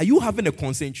side, are you having a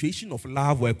concentration of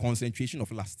love or a concentration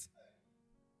of lust?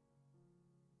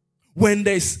 When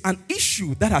there's an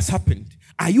issue that has happened,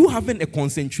 are you having a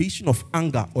concentration of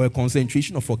anger or a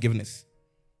concentration of forgiveness?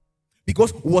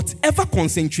 Because whatever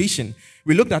concentration,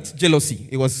 we looked at jealousy,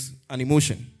 it was an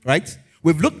emotion, right?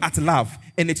 We've looked at love,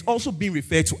 and it's also being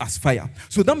referred to as fire.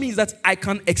 So that means that I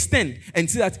can extend and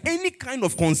say that any kind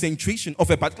of concentration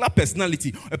of a particular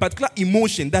personality, a particular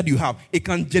emotion that you have, it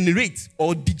can generate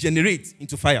or degenerate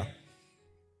into fire.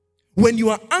 When you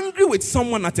are angry with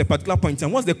someone at a particular point in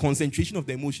time, what's the concentration of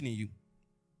the emotion in you?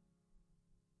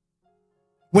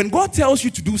 When God tells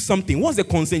you to do something, what's the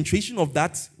concentration of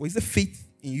that? Well, is it faith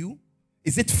in you?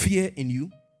 Is it fear in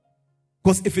you?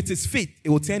 Because if it is faith, it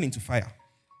will turn into fire.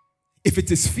 If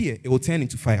it is fear, it will turn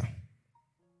into fire.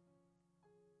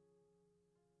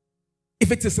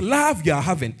 If it is love you are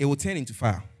having, it will turn into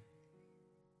fire.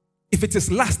 If it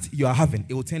is lust you are having,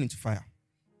 it will turn into fire.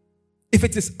 If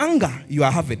it is anger you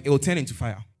are having, it will turn into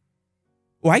fire.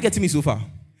 Oh, are you getting me so far?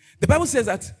 The Bible says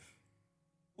that,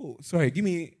 give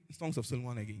me Songs of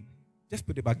Solomon again. Just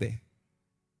put it back there.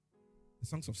 The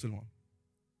Songs of Solomon.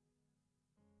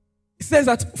 It says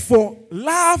that for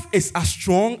love is as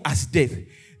strong as death.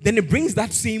 Then it brings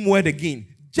that same word again.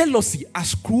 Jealousy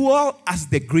as cruel as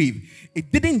the grave.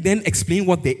 It didn't then explain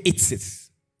what the its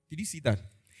is. Did you see that?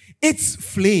 Its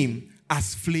flame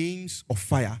as flames of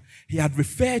fire. He had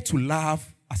referred to love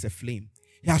as a flame.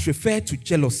 He has referred to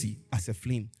jealousy as a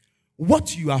flame.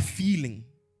 What you are feeling,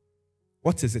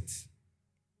 what is it?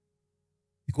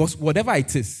 Because whatever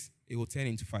it is, it will turn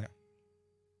into fire.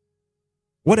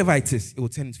 Whatever it is, it will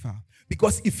turn into fire.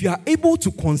 Because if you are able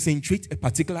to concentrate a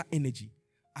particular energy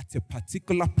at a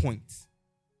particular point,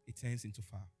 it turns into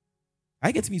fire.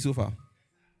 I get me so far.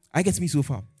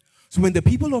 So when the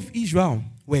people of Israel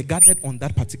were gathered on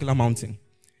that particular mountain,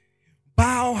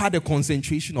 Baal had a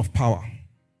concentration of power.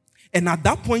 And at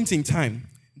that point in time,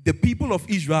 the people of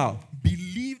Israel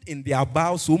believed in their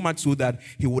Baal so much so that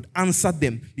he would answer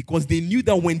them, because they knew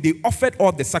that when they offered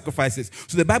all the sacrifices.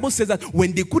 So the Bible says that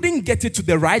when they couldn't get it to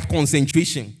the right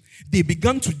concentration, they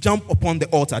began to jump upon the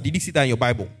altar. Did you see that in your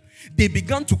Bible? They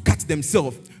began to cut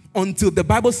themselves until the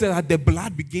Bible said that the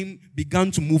blood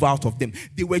began to move out of them.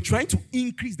 They were trying to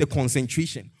increase the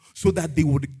concentration so that they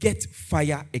would get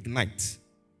fire ignite.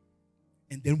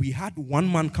 And then we had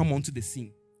one man come onto the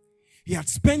scene. He had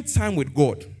spent time with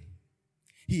God.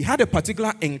 He had a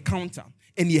particular encounter,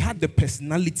 and he had the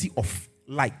personality of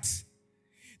light.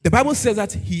 The Bible says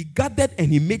that he gathered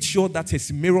and he made sure that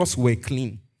his mirrors were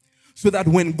clean, so that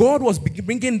when God was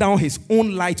bringing down his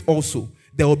own light also,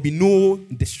 there will be no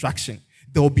distraction.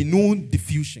 There will be no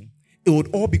diffusion. It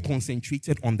would all be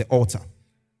concentrated on the altar.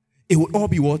 It would all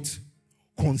be what?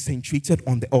 Concentrated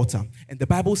on the altar. And the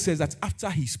Bible says that after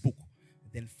he spoke,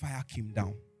 then fire came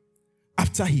down.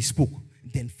 After he spoke,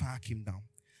 then fire came down.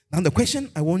 Now the question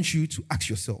I want you to ask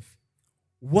yourself,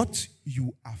 what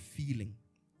you are feeling,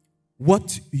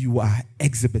 what you are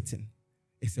exhibiting,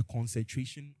 is a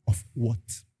concentration of what?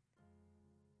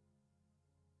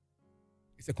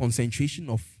 It's a concentration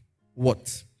of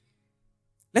what?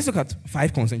 Let's look at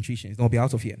 5 concentrations. They'll be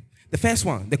out of here. The first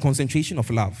one, the concentration of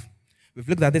love. We've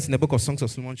looked at this in the book of Songs of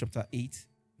Solomon, chapter 8,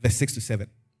 verse 6 to 7.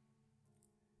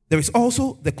 There is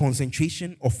also the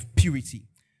concentration of purity.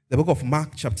 The book of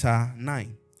Mark chapter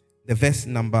 9, the verse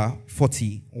number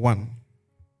 41.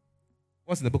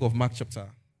 What's in the book of Mark chapter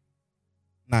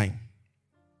 9?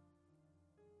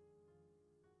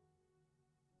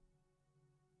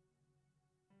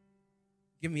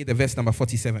 Give me the verse number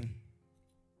 47.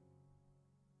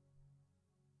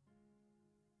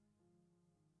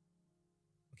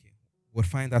 Okay, we'll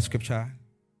find that scripture.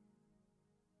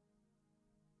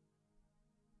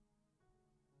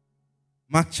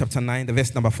 Mark chapter 9, the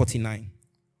verse number 49.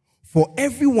 For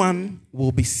everyone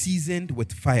will be seasoned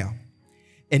with fire,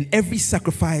 and every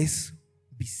sacrifice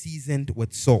be seasoned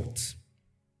with salt.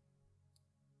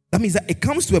 That means that it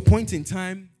comes to a point in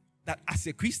time that as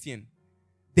a Christian,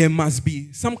 there must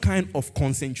be some kind of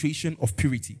concentration of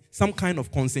purity, some kind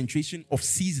of concentration of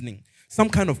seasoning, some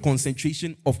kind of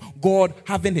concentration of God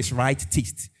having his right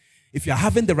taste. If you're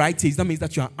having the right taste, that means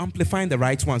that you are amplifying the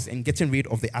right ones and getting rid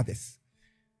of the others.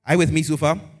 Are you with me so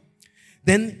far?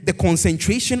 Then the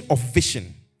concentration of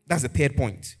vision. That's the third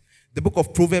point. The book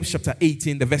of Proverbs chapter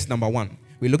 18, the verse number 1.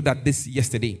 We looked at this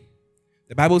yesterday.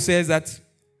 The Bible says that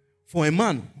for a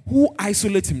man who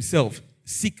isolates himself,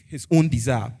 seek his own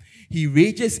desire, he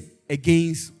rages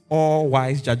against all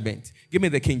wise judgment. Give me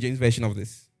the King James version of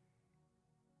this.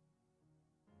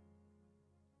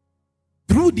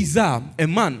 Through desire, a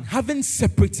man, having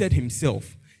separated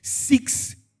himself,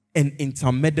 seeks and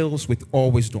intermeddles with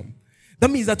all wisdom. That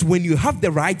means that when you have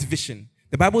the right vision,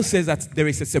 the Bible says that there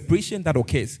is a separation that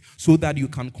occurs so that you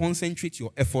can concentrate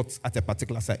your efforts at a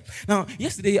particular site. Now,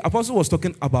 yesterday, Apostle was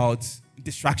talking about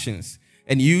distractions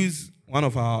and used one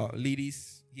of our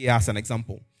ladies here as an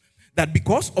example. That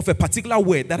because of a particular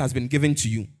word that has been given to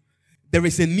you, there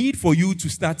is a need for you to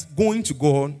start going to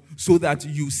God so that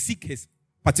you seek his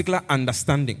particular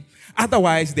understanding.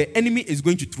 Otherwise, the enemy is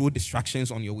going to throw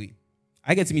distractions on your way.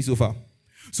 I get me so far?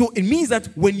 So it means that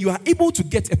when you are able to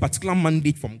get a particular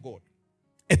mandate from God,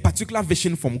 a particular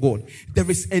vision from God, there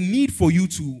is a need for you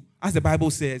to, as the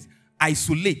Bible says,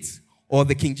 isolate, or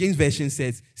the King James Version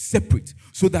says, separate,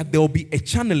 so that there will be a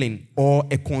channeling or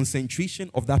a concentration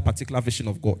of that particular vision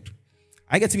of God.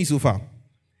 I get me so far?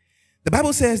 The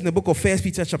Bible says in the book of 1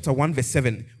 Peter chapter 1 verse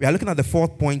 7, we are looking at the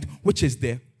fourth point, which is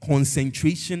the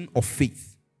concentration of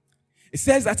faith. It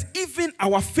says that even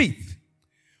our faith,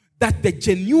 that the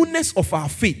genuineness of our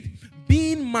faith,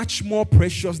 being much more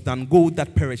precious than gold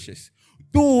that perishes,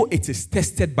 though it is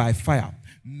tested by fire,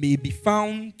 may be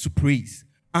found to praise,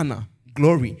 honor,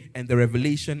 glory, and the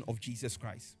revelation of Jesus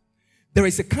Christ. There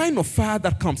is a kind of fire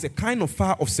that comes, a kind of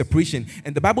fire of separation.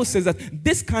 And the Bible says that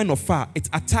this kind of fire, it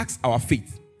attacks our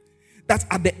faith. That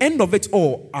at the end of it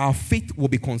all, our faith will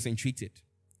be concentrated.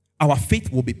 Our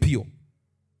faith will be pure.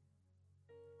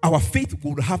 Our faith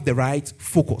will have the right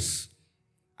focus.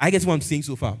 I guess what I'm saying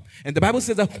so far. And the Bible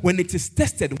says that when it is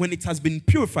tested, when it has been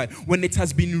purified, when it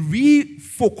has been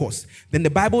refocused, then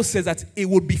the Bible says that it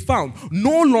will be found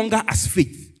no longer as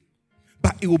faith,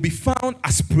 but it will be found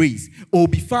as praise. It will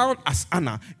be found as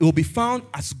honor. It will be found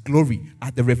as glory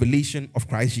at the revelation of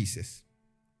Christ Jesus.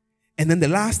 And then the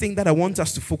last thing that I want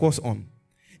us to focus on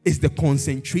is the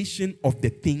concentration of the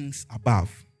things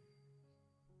above.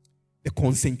 The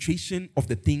concentration of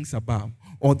the things above,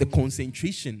 or the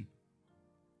concentration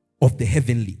of the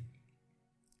heavenly.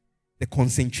 The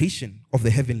concentration of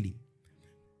the heavenly.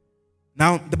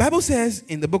 Now, the Bible says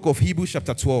in the book of Hebrews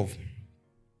chapter 12,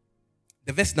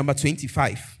 the verse number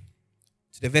 25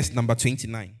 to the verse number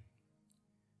 29.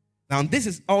 Now, this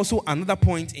is also another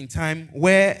point in time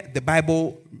where the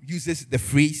Bible uses the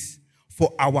phrase,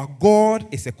 for our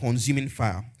God is a consuming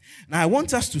fire. Now, I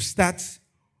want us to start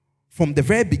from the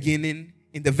very beginning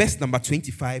in the verse number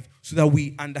 25 so that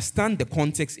we understand the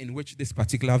context in which this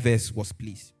particular verse was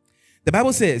placed. The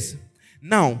Bible says,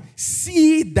 now,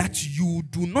 see that you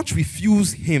do not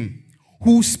refuse him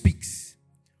who speaks.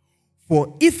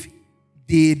 For if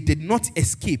they did not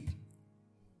escape,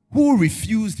 who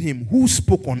refused him who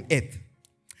spoke on earth,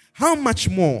 how much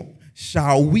more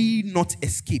shall we not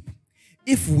escape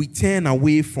if we turn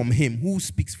away from him who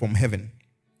speaks from heaven?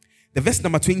 The verse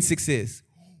number 26 says,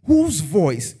 whose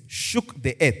voice shook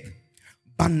the earth,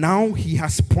 but now he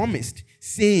has promised,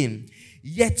 saying,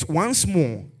 yet once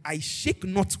more I shake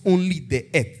not only the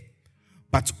earth,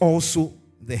 but also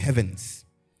the heavens.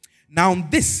 Now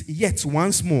this yet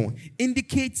once more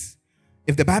indicates,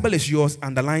 if the Bible is yours,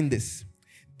 underline this,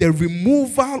 the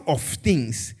removal of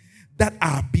things that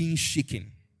are being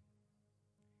shaken.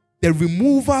 The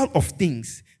removal of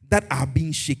things that are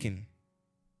being shaken.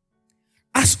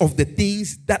 As of the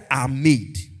things that are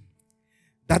made,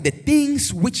 that the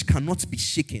things which cannot be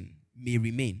shaken may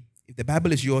remain. If the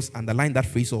Bible is yours, underline that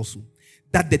phrase also.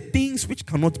 that the things which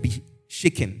cannot be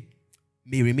shaken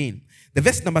may remain. The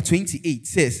verse number 28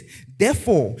 says,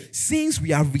 therefore, since we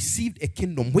have received a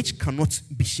kingdom which cannot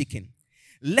be shaken,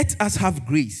 let us have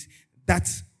grace that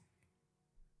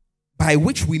by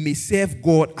which we may serve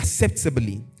God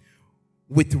acceptably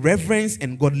with reverence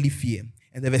and godly fear.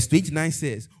 And the verse 29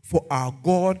 says, for our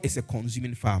God is a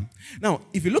consuming fire. Now,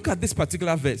 if you look at this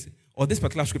particular verse or this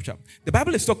particular scripture, the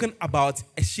Bible is talking about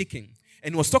a shaking.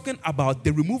 And it was talking about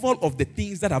the removal of the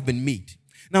things that have been made.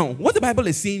 Now, what the Bible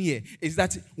is saying here is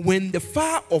that when the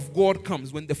fire of God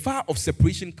comes, when the fire of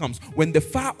separation comes, when the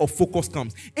fire of focus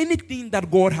comes, anything that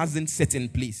God hasn't set in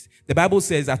place, the Bible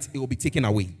says that it will be taken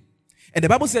away. And the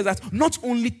Bible says that not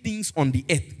only things on the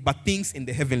earth, but things in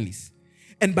the heavenlies.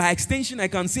 And by extension, I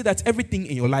can say that everything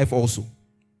in your life also.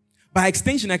 By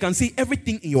extension, I can say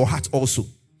everything in your heart also.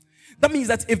 That means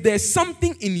that if there's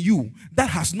something in you that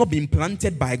has not been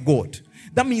planted by God,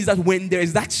 that means that when there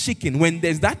is that shaking, when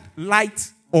there's that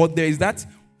light or there is that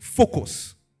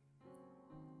focus,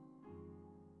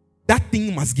 that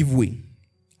thing must give way.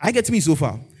 I get me so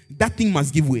far? That thing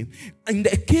must give way. In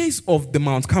the case of the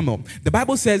Mount Carmel, the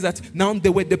Bible says that now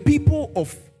there were the people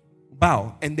of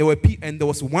Baal, and there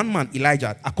was one man,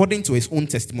 Elijah, according to his own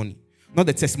testimony, not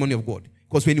the testimony of God.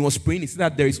 Because when he was praying, he said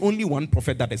that there is only one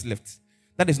prophet that is left.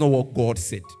 That is not what God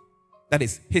said. That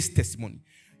is his testimony.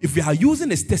 If we are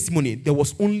using his testimony, there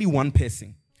was only one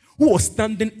person who was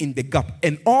standing in the gap,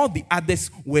 and all the others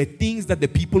were things that the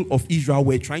people of Israel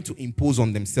were trying to impose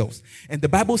on themselves. And the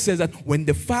Bible says that when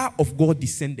the fire of God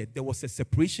descended, there was a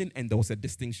separation and there was a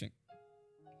distinction.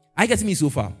 I get me so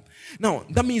far? Now,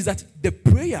 that means that the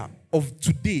prayer of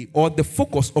today, or the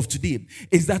focus of today,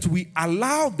 is that we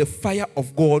allow the fire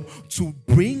of God to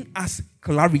bring us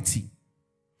clarity,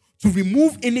 to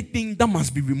remove anything that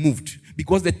must be removed.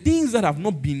 Because the things that have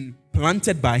not been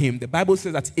planted by him, the Bible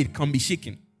says that it can be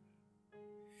shaken.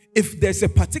 If there's a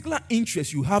particular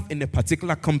interest you have in a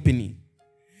particular company,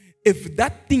 if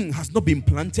that thing has not been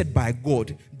planted by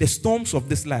God, the storms of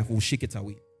this life will shake it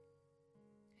away.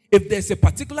 If there's a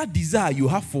particular desire you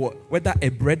have for whether a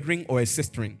brethren or a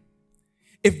sister,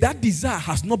 if that desire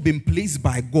has not been placed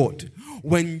by God,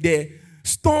 when the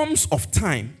storms of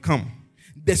time come,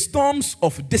 the storms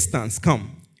of distance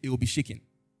come, it will be shaken.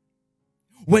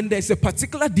 When there's a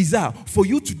particular desire for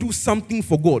you to do something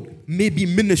for God, maybe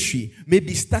ministry,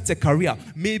 maybe start a career,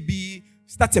 maybe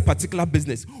start a particular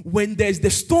business, when there's the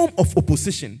storm of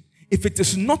opposition, if it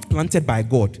is not planted by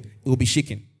God, it will be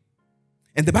shaken.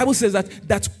 And the Bible says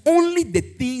that only the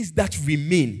things that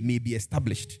remain may be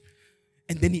established.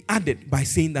 And then he added by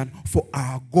saying that, for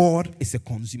our God is a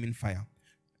consuming fire.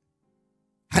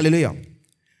 Hallelujah.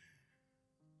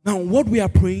 Now, what we are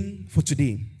praying for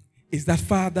today is that,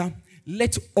 Father,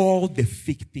 let all the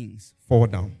fake things fall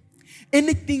down.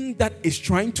 Anything that is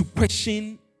trying to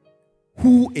question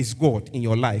who is God in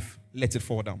your life, let it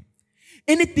fall down.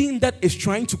 Anything that is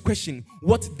trying to question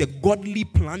what the godly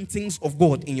plantings of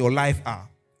God in your life are,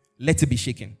 let it be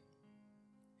shaken.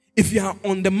 If you are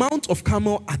on the Mount of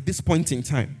Carmel at this point in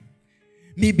time,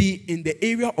 maybe in the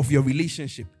area of your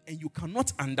relationship, and you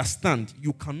cannot understand,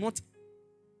 you cannot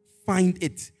find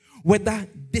it, whether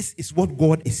this is what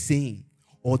God is saying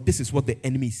or this is what the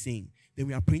enemy is saying, then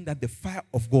we are praying that the fire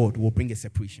of God will bring a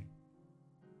separation.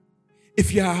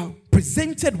 If you are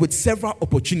presented with several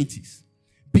opportunities,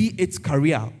 be it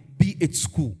career, be it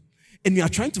school, and you are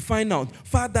trying to find out,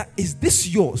 Father, is this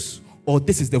yours or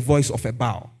this is the voice of a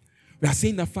Baal? We are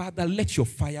saying that, Father, let your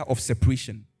fire of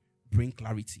separation bring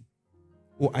clarity.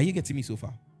 Oh, are you getting me so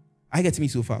far? Are you getting me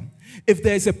so far? If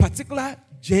there is a particular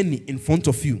journey in front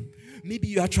of you, maybe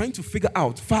you are trying to figure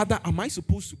out, Father, am I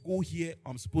supposed to go here or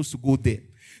am I supposed to go there?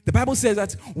 The Bible says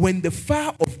that when the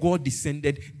fire of God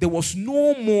descended, there was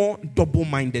no more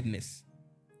double-mindedness.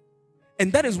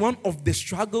 And that is one of the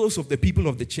struggles of the people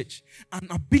of the church. An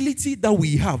ability that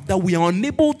we have, that we are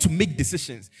unable to make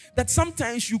decisions. That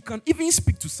sometimes you can even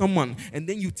speak to someone and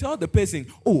then you tell the person,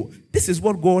 oh, this is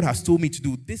what God has told me to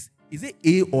do. This, is it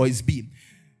A or is B?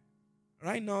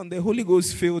 Right now, the Holy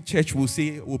Ghost-filled church will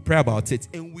say, we'll pray about it.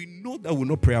 And we know that we'll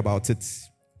not pray about it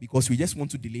because we just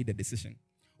want to delay the decision.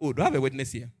 Oh, do I have a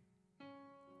witness here?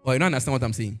 Oh, you don't understand what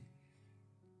I'm saying?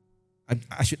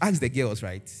 I should ask the girls,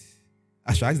 right?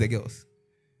 I should ask the girls.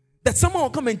 That someone will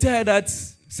come and tell her that,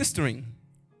 sistering,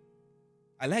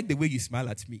 I like the way you smile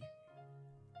at me.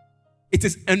 It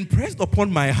is impressed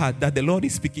upon my heart that the Lord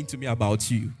is speaking to me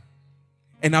about you.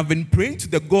 And I've been praying to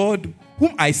the God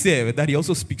whom I serve that he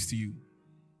also speaks to you.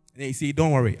 And then he said,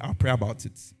 don't worry, I'll pray about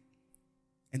it.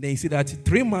 And then he said that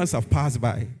 3 months have passed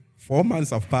by, 4 months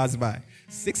have passed by,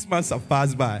 6 months have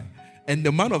passed by, and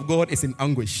the man of God is in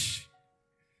anguish.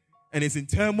 and is in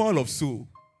turmoil of soul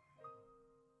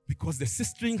because the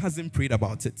sister hasn't prayed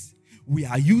about it, we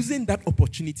are using that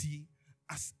opportunity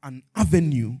as an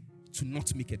avenue to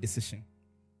not make a decision.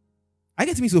 I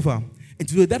get me so far? And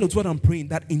today, that is what I'm praying,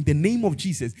 that in the name of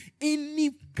Jesus,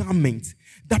 any garment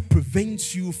that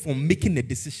prevents you from making a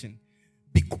decision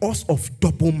because of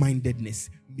double-mindedness,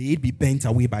 may it be bent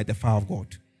away by the fire of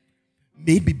God.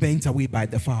 May it be bent away by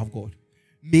the fire of God.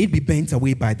 May it be bent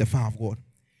away by the fire of God.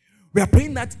 We are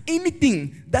praying that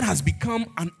anything that has become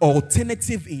an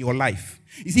alternative in your life.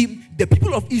 You see, the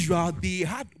people of Israel, they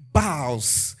had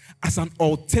Baals as an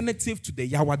alternative to the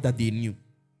Yahweh that they knew.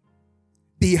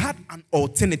 They had an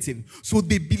alternative. So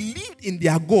they believed in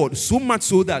their God so much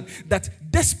so that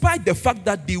despite the fact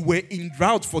that they were in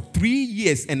drought for 3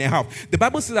 years and a half, the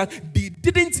Bible says that they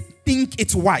didn't think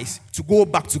it wise to go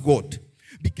back to God.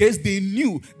 Because they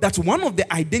knew that one of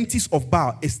the identities of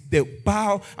Baal is the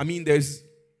Baal. I mean, there's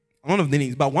one of the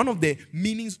names, but one of the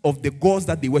meanings of the gods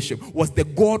that they worship was the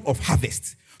God of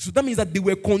harvest. So that means that they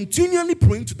were continually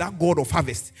praying to that God of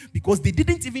harvest because they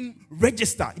didn't even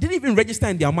register. It didn't even register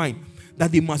in their mind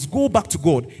that they must go back to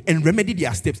God and remedy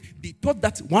their steps. They thought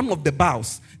that one of the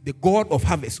Baals, the God of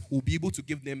harvest, will be able to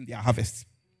give them their harvest.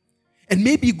 And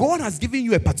maybe God has given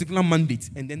you a particular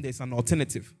mandate and then there's an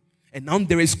alternative. And now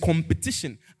there is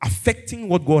competition affecting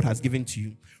what God has given to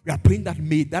you. We are praying that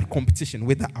may that competition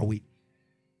wither away.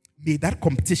 May that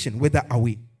competition wither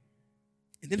away.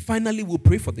 And then finally, we'll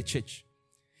pray for the church.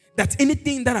 That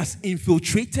anything that has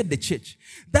infiltrated the church,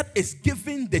 that is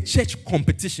giving the church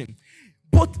competition,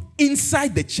 both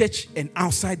inside the church and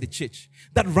outside the church.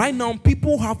 That right now,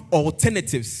 people have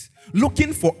alternatives,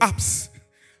 looking for apps,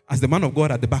 as the man of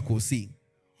God at the back will say.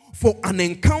 For an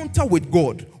encounter with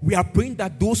God, we are praying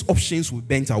that those options will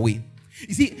bend away.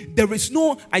 You see, there is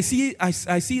no, I see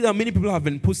that many people have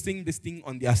been posting this thing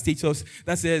on their status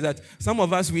that says that some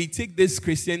of us, we take this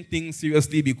Christian thing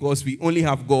seriously because we only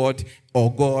have God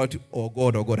or God or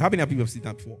God or God. How many people have seen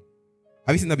that before?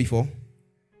 Have you seen that before?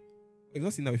 You've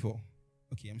not seen that before?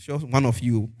 Okay, I'm sure one of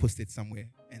you posted somewhere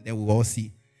and then we'll all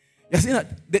see. You're saying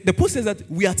that the post says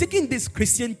that we are taking this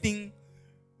Christian thing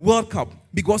World Cup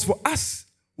because for us,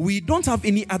 we don't have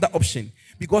any other option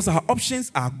because our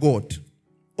options are God.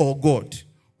 Or God,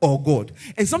 or God.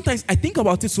 And sometimes I think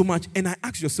about it so much and I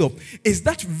ask yourself, is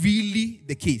that really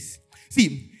the case?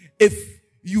 See, if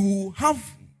you have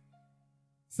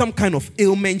some kind of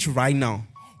ailment right now,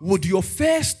 would your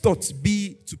first thought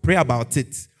be to pray about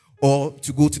it or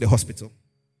to go to the hospital?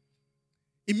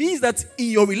 It means that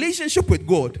in your relationship with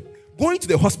God, going to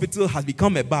the hospital has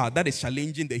become a bar that is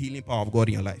challenging the healing power of God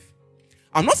in your life.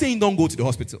 I'm not saying don't go to the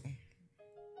hospital.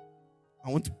 I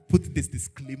want to put this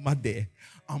disclaimer there.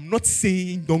 I'm not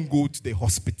saying don't go to the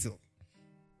hospital.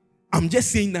 I'm just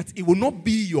saying that it will not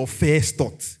be your first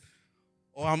thought.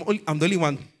 Or I'm the only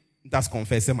one that's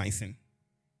confessing my sin.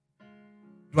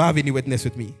 Do I have any witness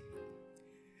with me?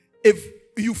 If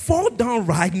you fall down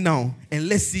right now and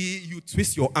let's say you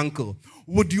twist your ankle,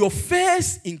 would your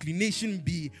first inclination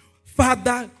be,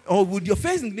 Father, or would your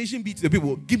first inclination be to the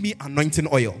people, give me anointing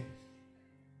oil?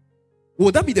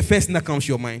 Would that be the first thing that comes to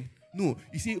your mind? No.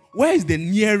 You see, where is the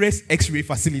nearest X-ray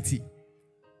facility?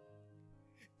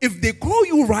 If they call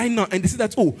you right now and they say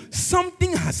that, oh,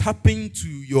 something has happened to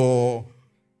your,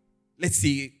 let's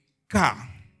say, car.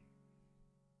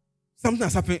 Something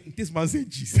has happened. This man said,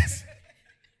 Jesus.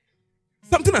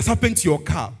 Something has happened to your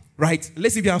car, right?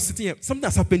 Let's say if you are sitting here, something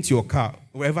has happened to your car,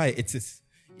 wherever it is.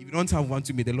 If you don't have one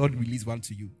to me, the Lord release one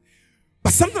to you.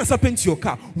 But something has happened to your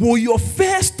car. Will your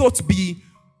first thought be,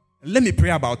 let me pray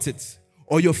about it?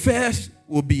 Or your first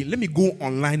will be, let me go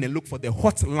online and look for the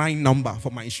hotline number for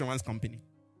my insurance company.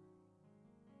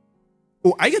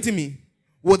 Oh, are you getting me?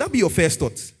 Will that be your first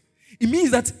thought? It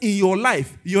means that in your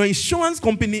life, your insurance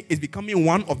company is becoming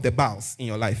one of the Baals in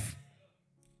your life.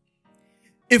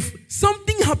 If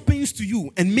something happens to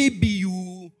you and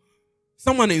maybe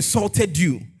someone insulted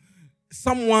you,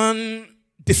 someone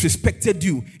disrespected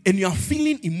you, and you are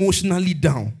feeling emotionally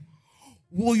down,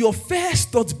 will your first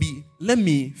thought be, let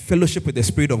me fellowship with the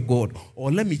Spirit of God,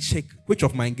 or let me check which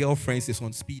of my girlfriends is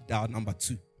on speed dial number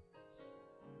 2?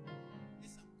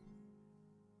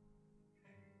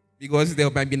 Because there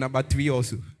might be number 3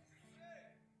 also.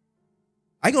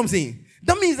 I know what I'm saying?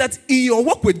 That means that in your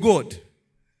walk with God,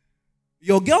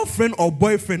 your girlfriend or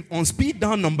boyfriend on speed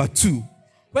dial number 2,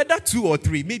 whether 2 or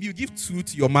 3, maybe you give 2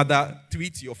 to your mother, 3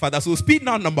 to your father, so speed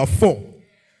dial number 4.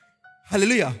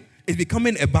 Hallelujah. Is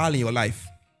becoming a Baal in your life.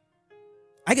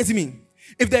 I get me.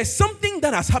 If there's something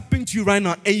that has happened to you right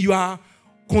now and you are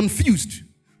confused,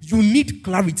 you need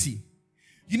clarity.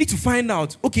 You need to find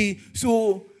out, okay,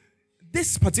 so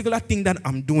this particular thing that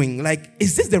I'm doing, like,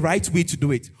 is this the right way to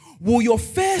do it? Will your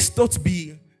first thought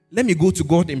be, let me go to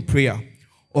God in prayer?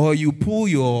 Or you pull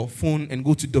your phone and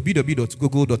go to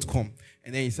www.google.com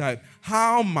and then you say,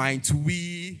 how might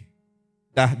we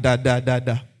Oh,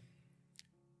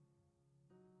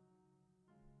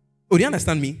 do you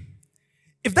understand me?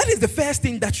 If that is the first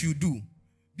thing that you do,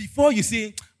 before you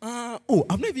say, I've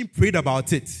not even prayed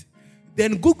about it,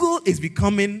 then Google is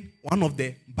becoming one of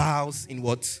the Baals in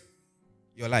what?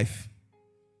 Your life.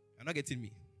 You're not getting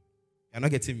me. You're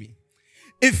not getting me.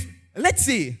 If, let's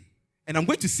say, and I'm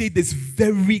going to say this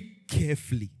very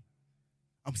carefully.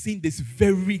 I'm saying this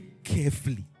very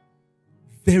carefully.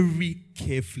 Very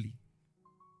carefully.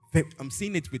 I'm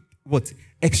saying it with what?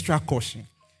 Extra caution.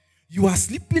 You are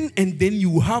sleeping and then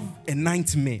you have a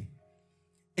nightmare.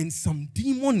 And some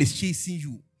demon is chasing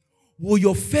you. Will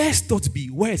your first thought be,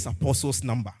 where is Apostle's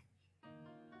number?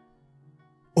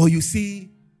 Or you say,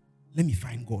 let me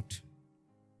find God.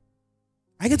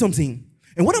 I get what I'm saying.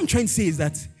 And what I'm trying to say is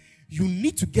that you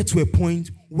need to get to a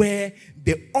point where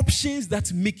the options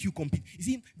that make you compete. You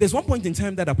see, there's one point in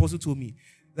time that Apostle told me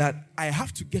that I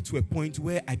have to get to a point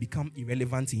where I become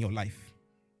irrelevant in your life.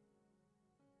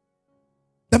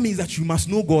 That means that you must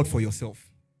know God for yourself.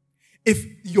 If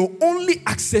your only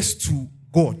access to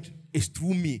God is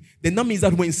through me, then that means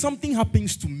that when something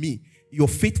happens to me, your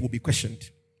faith will be questioned.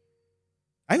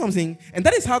 I know what I'm saying? And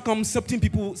that is how come some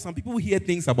people hear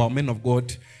things about men of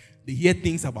God, they hear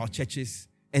things about churches,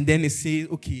 and then they say,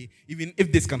 okay, even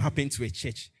if this can happen to a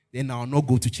church, then I'll not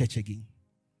go to church again.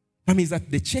 That means that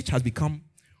the church has become,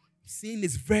 saying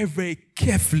this very, very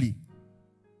carefully,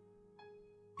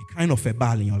 a kind of a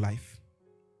Baal in your life.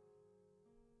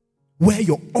 Where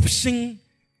your option,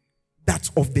 that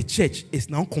of the church, is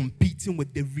now competing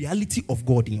with the reality of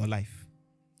God in your life.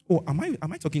 Oh, am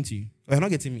I talking to you? Or you're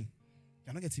not getting me?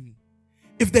 You're not getting me.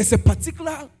 If there's a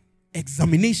particular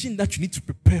examination that you need to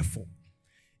prepare for,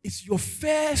 it's your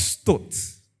first thought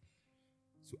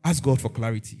to ask God for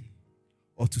clarity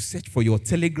or to search for your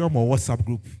Telegram or WhatsApp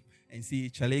group and say,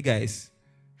 Charlie, guys,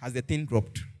 has the thing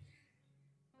dropped?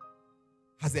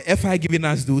 Has the FI given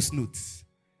us those notes?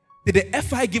 Did the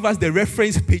FI give us the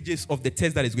reference pages of the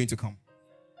test that is going to come?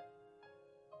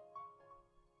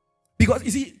 Because, you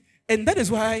see, and that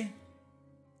is why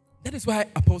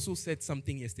Apostle said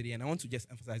something yesterday, and I want to just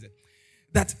emphasize it,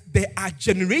 that there are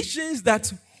generations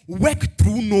that work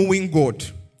through knowing God,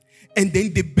 and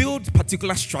then they build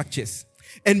particular structures.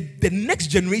 And the next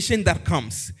generation that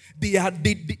comes, they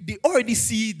already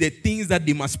see the things that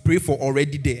they must pray for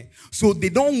already there. So they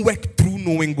don't work through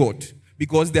knowing God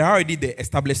because they're already the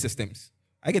established systems.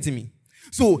 I get me?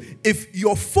 So if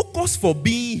your focus for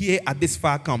being here at this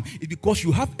far camp is because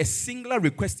you have a singular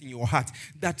request in your heart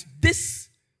that this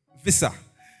visa,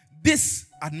 this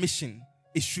admission,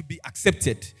 it should be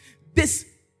accepted. This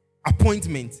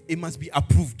appointment, it must be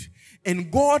approved.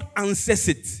 And God answers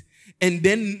it. And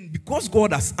then because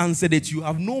God has answered it, you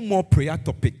have no more prayer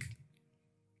topic.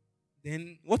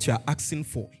 Then what you are asking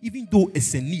for, even though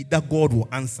it's a need that God will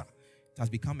answer, it has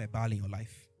become a Baal in your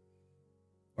life.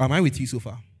 Or am I with you so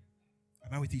far?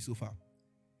 Am I with you so far?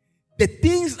 The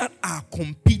things that are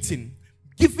competing,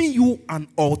 giving you an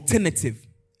alternative,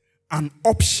 an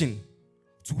option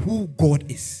to who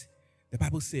God is. The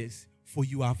Bible says, for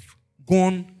you have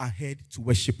gone ahead to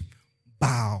worship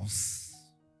Baals.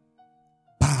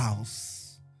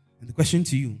 Baals. And the question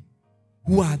to you,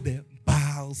 who are the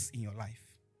Baals in your life?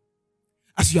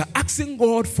 As you are asking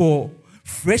God for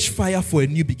fresh fire for a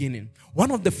new beginning,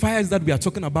 one of the fires that we are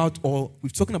talking about, or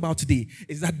we've talking about today,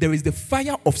 is that there is the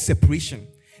fire of separation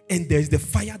and there is the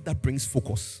fire that brings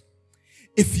focus.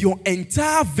 If your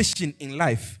entire vision in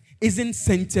life isn't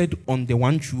centered on the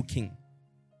one true King,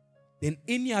 then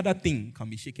any other thing can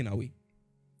be shaken away.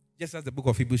 Just as the book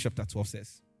of Hebrews chapter 12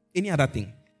 says. Any other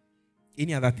thing.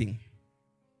 Any other thing.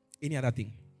 Any other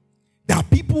thing. There are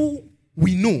people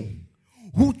we know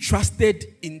who trusted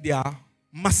in their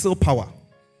muscle power,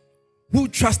 who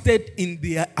trusted in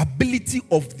the ability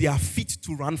of their feet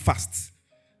to run fast.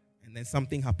 And then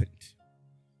something happened.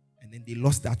 And then they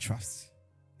lost that trust.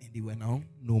 And they were now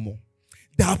no more.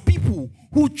 There are people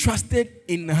who trusted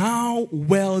in how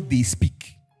well they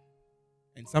speak.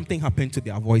 And something happened to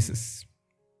their voices.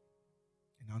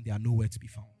 And now they are nowhere to be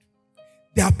found.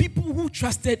 There are people who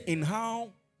trusted in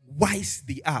how wise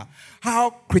they are, how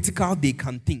critical they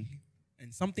can think.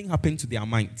 And something happened to their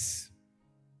minds.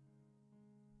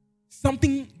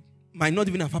 Something might not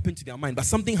even have happened to their mind, but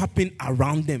something happened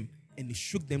around them and it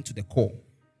shook them to the core.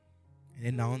 And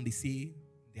then now they say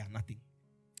they are nothing.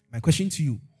 My question to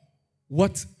you,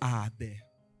 what are the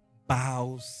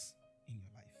Baals in your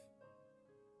life?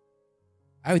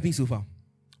 Are you with me so far?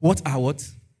 What are what?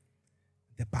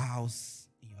 The bows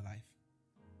in your life.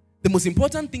 The most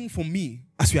important thing for me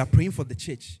as we are praying for the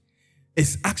church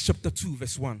is Acts chapter 2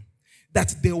 verse 1.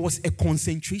 That there was a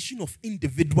concentration of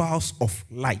individuals of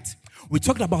light. We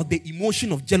talked about the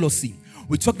emotion of jealousy.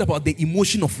 We talked about the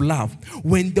emotion of love.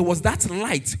 When there was that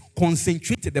light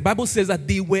concentrated, the Bible says that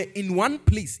they were in one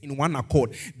place, in one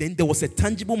accord. Then there was a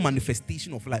tangible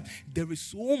manifestation of life. There is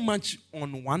so much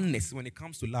on oneness when it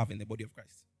comes to love in the body of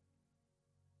Christ.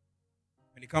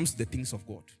 When it comes to the things of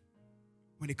God.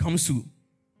 When it comes to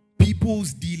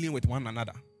people's dealing with one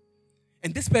another.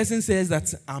 And this person says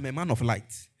that I'm a man of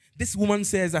light. This woman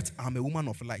says that I'm a woman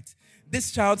of light.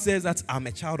 This child says that I'm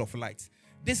a child of light.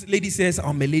 This lady says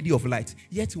I'm a lady of light.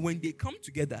 Yet when they come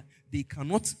together, they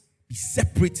cannot be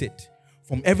separated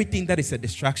from everything that is a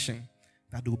distraction.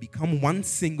 That they will become one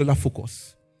singular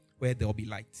focus where there will be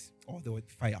light or there will be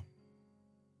fire.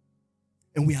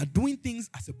 And we are doing things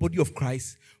as a body of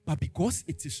Christ, but because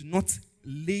it is not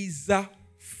laser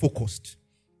focused,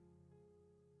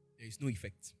 there is no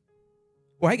effect.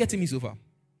 Oh, are you getting me so far?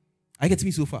 Are you getting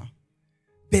me so far?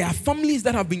 There are families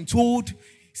that have been told,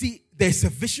 see, there's a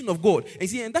vision of God.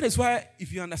 And that is why,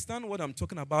 if you understand what I'm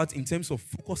talking about in terms of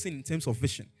focusing, in terms of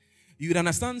vision, you would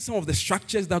understand some of the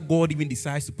structures that God even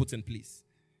decides to put in place.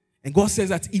 And God says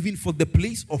that even for the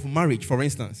place of marriage, for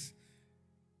instance,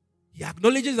 He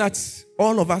acknowledges that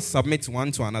all of us submit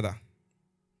one to another.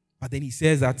 But then He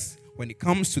says that when it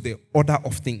comes to the order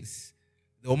of things,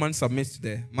 the woman submits to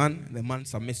the man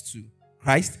submits to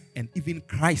Christ, and even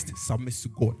Christ submits to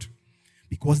God.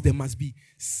 Because there must be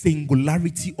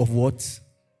singularity of what?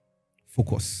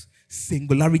 Focus.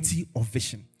 Singularity of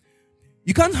vision.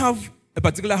 You can't have a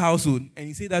particular household and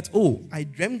you say that, oh, I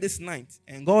dreamt this night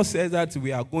and God says that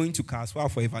we are going to Kaswa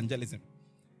for evangelism.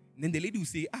 And then the lady will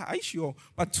say, are you sure?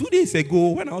 But 2 days ago,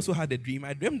 when I also had a dream,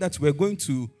 I dreamt that we're going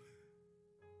to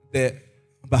the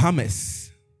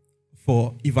Bahamas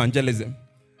for evangelism.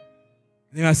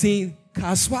 And they are saying,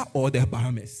 Kaswa or the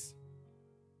Bahamas?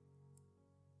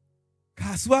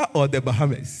 Kaswa or the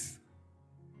Bahamas?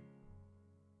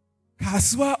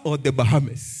 Kaswa or the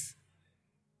Bahamas?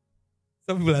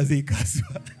 Some people are saying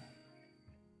Kaswa.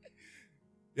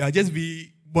 You are just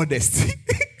be modest.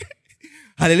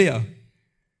 Hallelujah.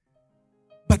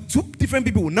 But two different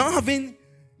people now having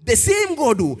the same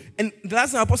God. And the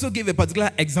last time Apostle gave a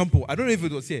particular example. I don't know if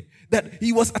it was here. That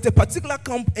he was at a particular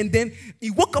camp and then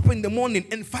he woke up in the morning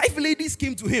and 5 ladies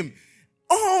came to him.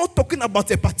 All talking about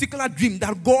a particular dream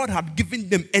that God had given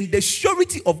them. And the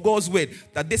surety of God's word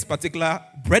that this particular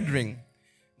brethren,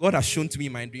 God has shown to me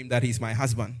in my dream that he's my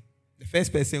husband. The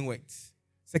first person went.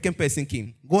 Second person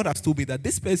came. God has told me that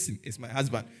this person is my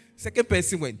husband. Second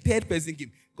person went. Third person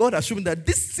came. God has shown me that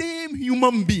this same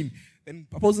human being. And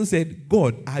Apostle said,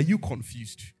 God, are you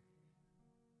confused?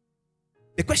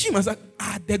 The question was,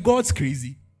 are the gods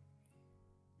crazy?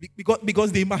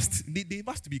 Because they must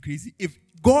be crazy. If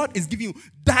God is giving you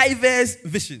diverse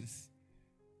visions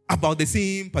about the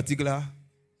same particular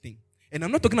thing. And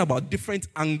I'm not talking about different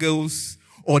angles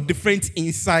or different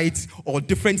insights or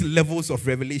different levels of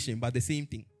revelation, but the same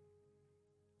thing.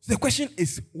 So the question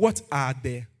is, what are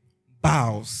the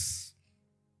bows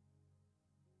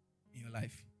in your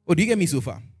life? Oh, do you get me so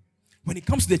far? When it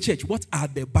comes to the church, what are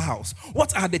the bows?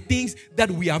 What are the things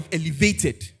that we have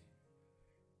elevated?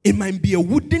 It might be a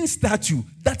wooden statue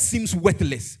that seems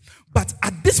worthless. But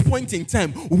at this point in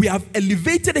time, we have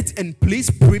elevated it and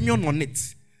placed premium on it.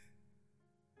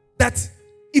 That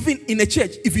even in a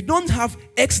church, if you don't have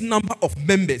X number of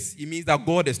members, it means that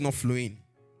God is not flowing.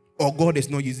 Or God is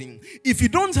not using. If you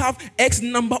don't have X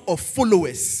number of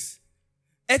followers,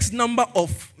 X number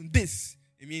of this,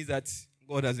 it means that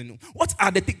God doesn't know. What are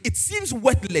the things? It seems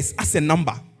worthless as a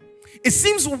number. It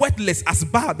seems worthless as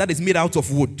bar that is made out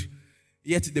of wood.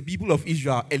 Yet the people of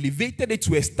Israel elevated it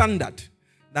to a standard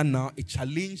that now it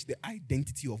challenged the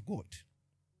identity of God.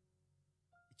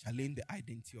 It challenged the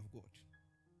identity of God.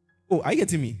 Oh, are you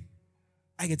getting me?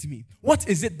 Are you getting me? What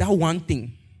is it, that one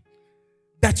thing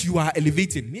that you are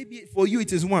elevating? Maybe for you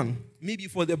it is one. Maybe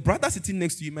for the brother sitting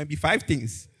next to you, it might be 5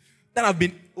 things that have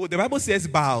been, the Bible says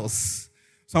bows.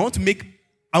 So I want to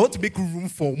make room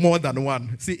for more than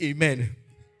one. Say amen.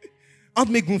 I want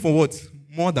to make room for what?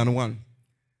 More than one.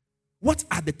 What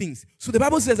are the things? So the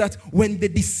Bible says that when the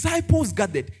disciples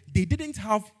gathered, they didn't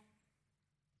have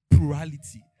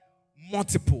plurality,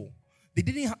 multiple.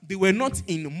 They were not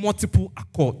in multiple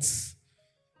accords.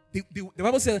 The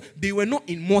Bible says they were not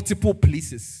in multiple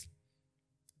places.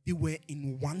 They were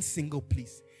in one single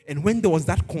place. And when there was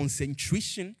that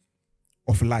concentration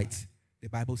of light, the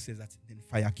Bible says that then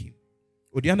fire came.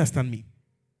 Oh, do you understand me? Do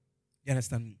you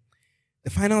understand me? The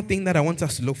final thing that I want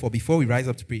us to look for before we rise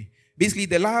up to pray. Basically,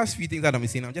 the last few things that I'm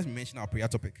saying, I'll just mention our prayer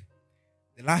topic.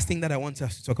 The last thing that I want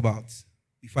us to talk about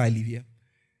before I leave here.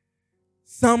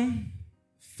 Psalm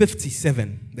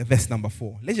 57, the verse number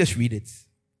 4. Let's just read it.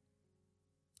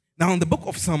 Now, in the book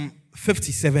of Psalm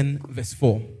 57, verse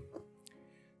 4,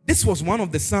 this was one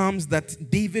of the psalms that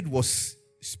David was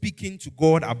speaking to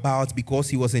God about because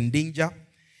he was in danger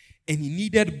and he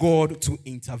needed God to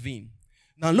intervene.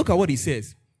 Now, look at what he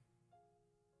says.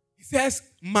 He says,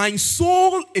 my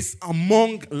soul is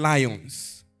among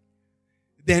lions.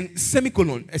 Then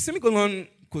semicolon. A semicolon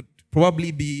could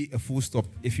probably be a full stop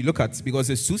if you look at, because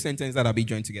there's two sentences that are being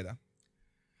joined together.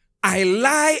 I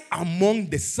lie among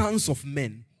the sons of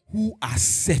men who are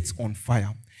set on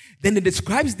fire. Then it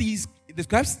describes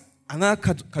another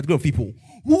category of people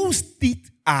whose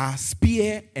teeth are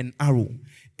spear and arrow,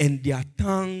 and their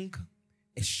tongue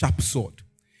a sharp sword.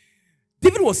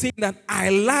 David was saying that I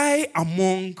lie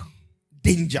among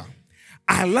danger.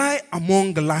 I lie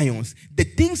among lions. The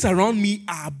things around me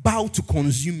are about to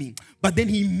consume me. But then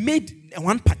he made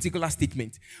one particular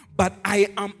statement. But I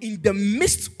am in the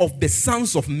midst of the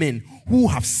sons of men who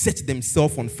have set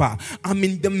themselves on fire. I'm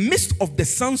in the midst of the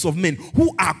sons of men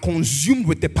who are consumed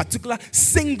with a particular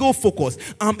single focus.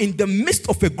 I'm in the midst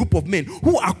of a group of men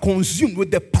who are consumed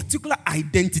with a particular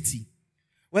identity.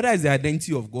 Whether it's the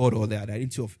identity of God or the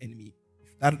identity of enemy.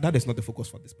 That is not the focus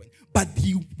for this point. But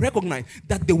he recognized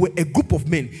that they were a group of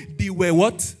men. They were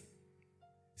what?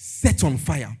 Set on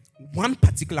fire. One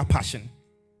particular passion.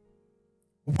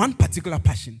 One particular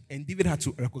passion. And David had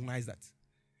to recognize that.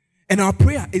 And our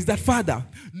prayer is that, Father,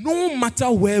 no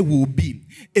matter where we'll be,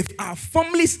 if our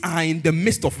families are in the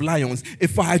midst of lions,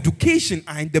 if our education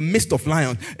are in the midst of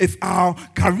lions, if our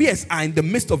careers are in the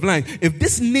midst of lions, if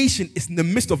this nation is in the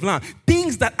midst of lions,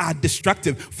 things that are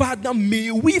destructive, Father, may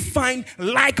we find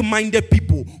like-minded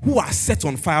people who are set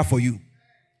on fire for you.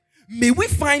 May we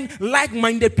find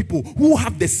like-minded people who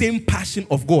have the same passion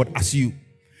of God as you.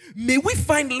 May we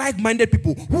find like-minded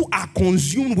people who are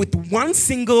consumed with one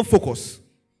single focus.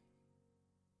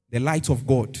 The light of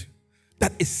God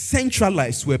that is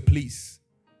centralized to a place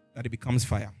that it becomes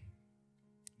fire.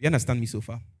 Do you understand me so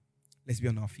far? Let's be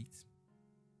on our feet.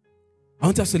 I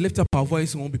want us to lift up our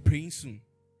voice and we'll be praying soon.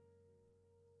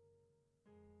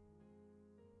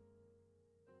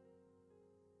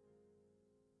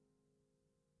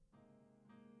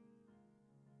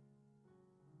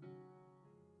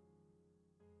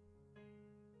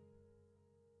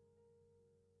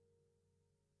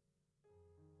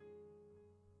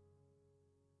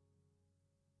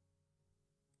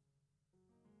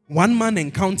 One man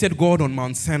encountered God on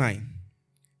Mount Sinai,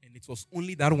 and it was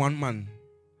only that one man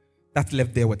that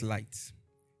left there with light.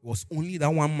 It was only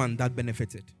that one man that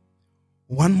benefited.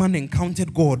 One man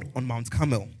encountered God on Mount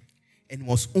Carmel, and it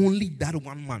was only that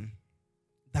one man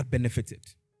that benefited.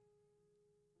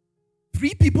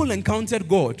 3 people encountered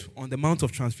God on the Mount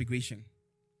of Transfiguration.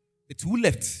 The 2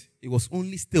 left. It was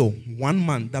only still one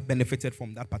man that benefited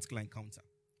from that particular encounter.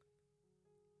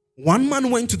 One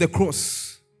man went to the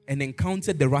cross and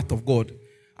encountered the wrath of God.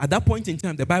 At that point in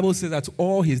time, the Bible says that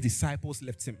all his disciples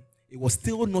left him. It was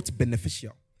still not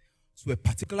beneficial to a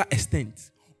particular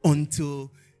extent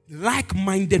until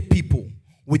like-minded people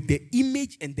with the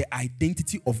image and the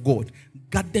identity of God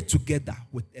gathered together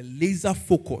with a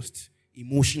laser-focused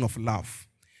emotion of love,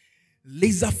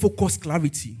 laser-focused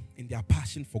clarity in their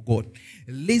passion for God,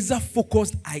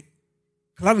 laser-focused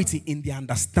clarity in their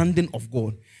understanding of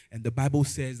God. And the Bible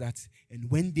says that, and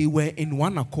when they were in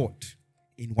one accord,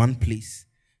 in one place,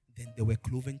 then there were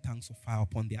cloven tongues of fire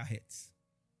upon their heads.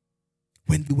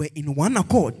 When they were in one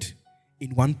accord,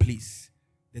 in one place,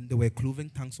 then there were cloven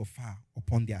tongues of fire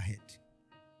upon their head.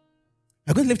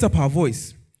 We're going to lift up our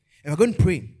voice, and we're going to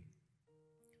pray.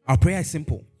 Our prayer is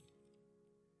simple.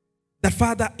 That,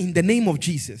 Father, in the name of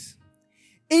Jesus,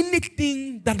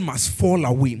 anything that must fall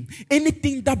away,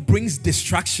 anything that brings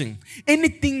distraction,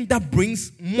 anything that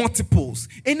brings multiples,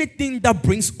 anything that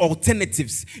brings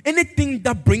alternatives, anything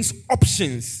that brings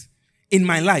options in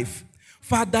my life,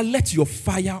 Father, let your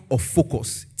fire of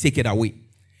focus take it away.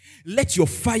 Let your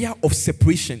fire of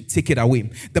separation take it away.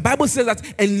 The Bible says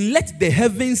that, and let the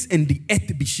heavens and the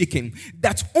earth be shaken,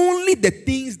 that only the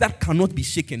things that cannot be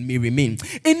shaken may remain.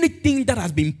 Anything that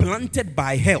has been planted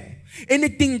by hell,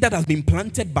 anything that has been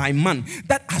planted by man,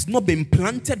 that has not been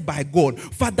planted by God,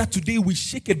 Father, today we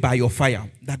shake it by your fire,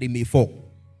 that it may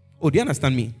fall. Oh, do you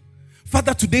understand me?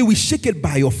 Father, today we shake it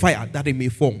by your fire, that it may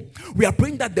fall. We are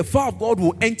praying that the fire of God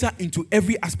will enter into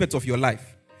every aspect of your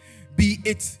life. Be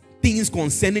it things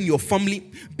concerning your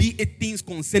family, be it things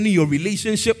concerning your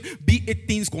relationship, be it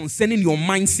things concerning your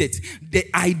mindset, the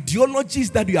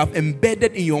ideologies that you have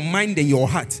embedded in your mind and your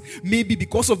heart, maybe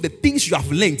because of the things you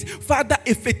have learned. Father,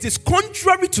 if it is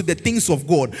contrary to the things of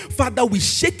God, Father, we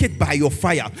shake it by your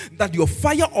fire, that your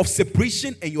fire of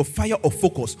separation and your fire of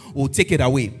focus will take it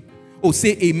away. Oh,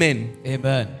 say amen.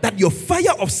 Amen. That your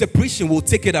fire of separation will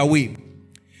take it away.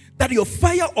 That your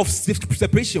fire of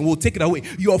separation will take it away.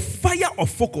 Your fire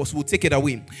of focus will take it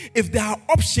away. If there are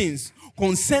options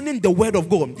concerning the word of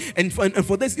God, and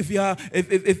for this, if you are,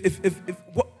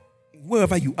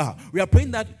 wherever you are, we are praying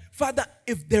that, Father,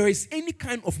 if there is any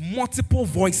kind of multiple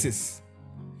voices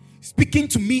speaking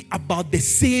to me about the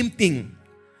same thing,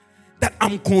 that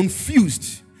I'm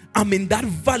confused, I'm in that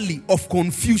valley of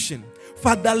confusion,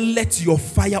 Father, let your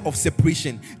fire of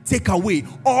separation take away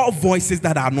all voices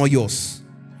that are not yours.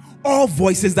 All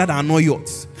voices that are not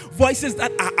yours. Voices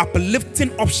that are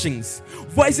uplifting options.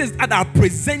 Voices that are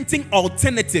presenting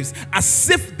alternatives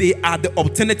as if they are the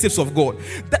alternatives of God.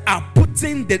 That are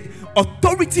putting the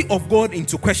authority of God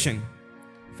into question.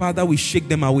 Father, we shake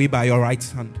them away by your right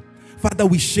hand. Father,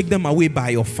 we shake them away by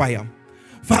your fire.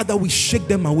 Father, we shake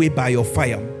them away by your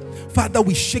fire. Father,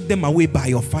 we shake them away by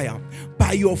your fire.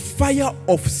 By your fire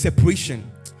of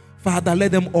separation. Father,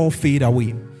 let them all fade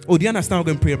away. Oh, do you understand what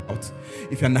we're going to pray about?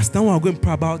 If you understand what we're going to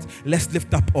pray about, let's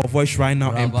lift up our voice right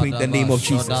now and pray in the name of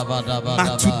Jesus.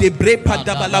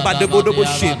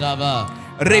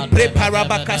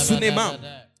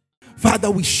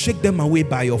 Father, we shake them away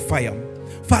by your fire.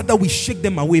 Father, we shake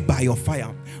them away by your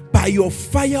fire. By your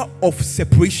fire of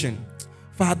separation.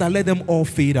 Father, let them all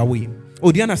fade away.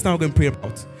 Oh, do you understand what we're going to pray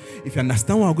about? If you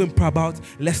understand what we're going to pray about,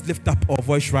 let's lift up our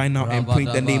voice right now and pray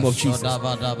in the name of Jesus.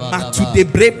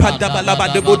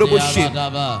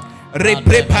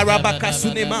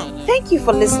 Thank you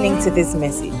for listening to this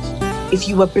message. If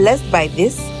you were blessed by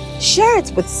this, share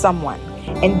it with someone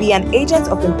and be an agent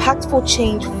of impactful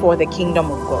change for the kingdom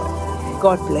of God.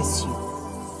 God bless you.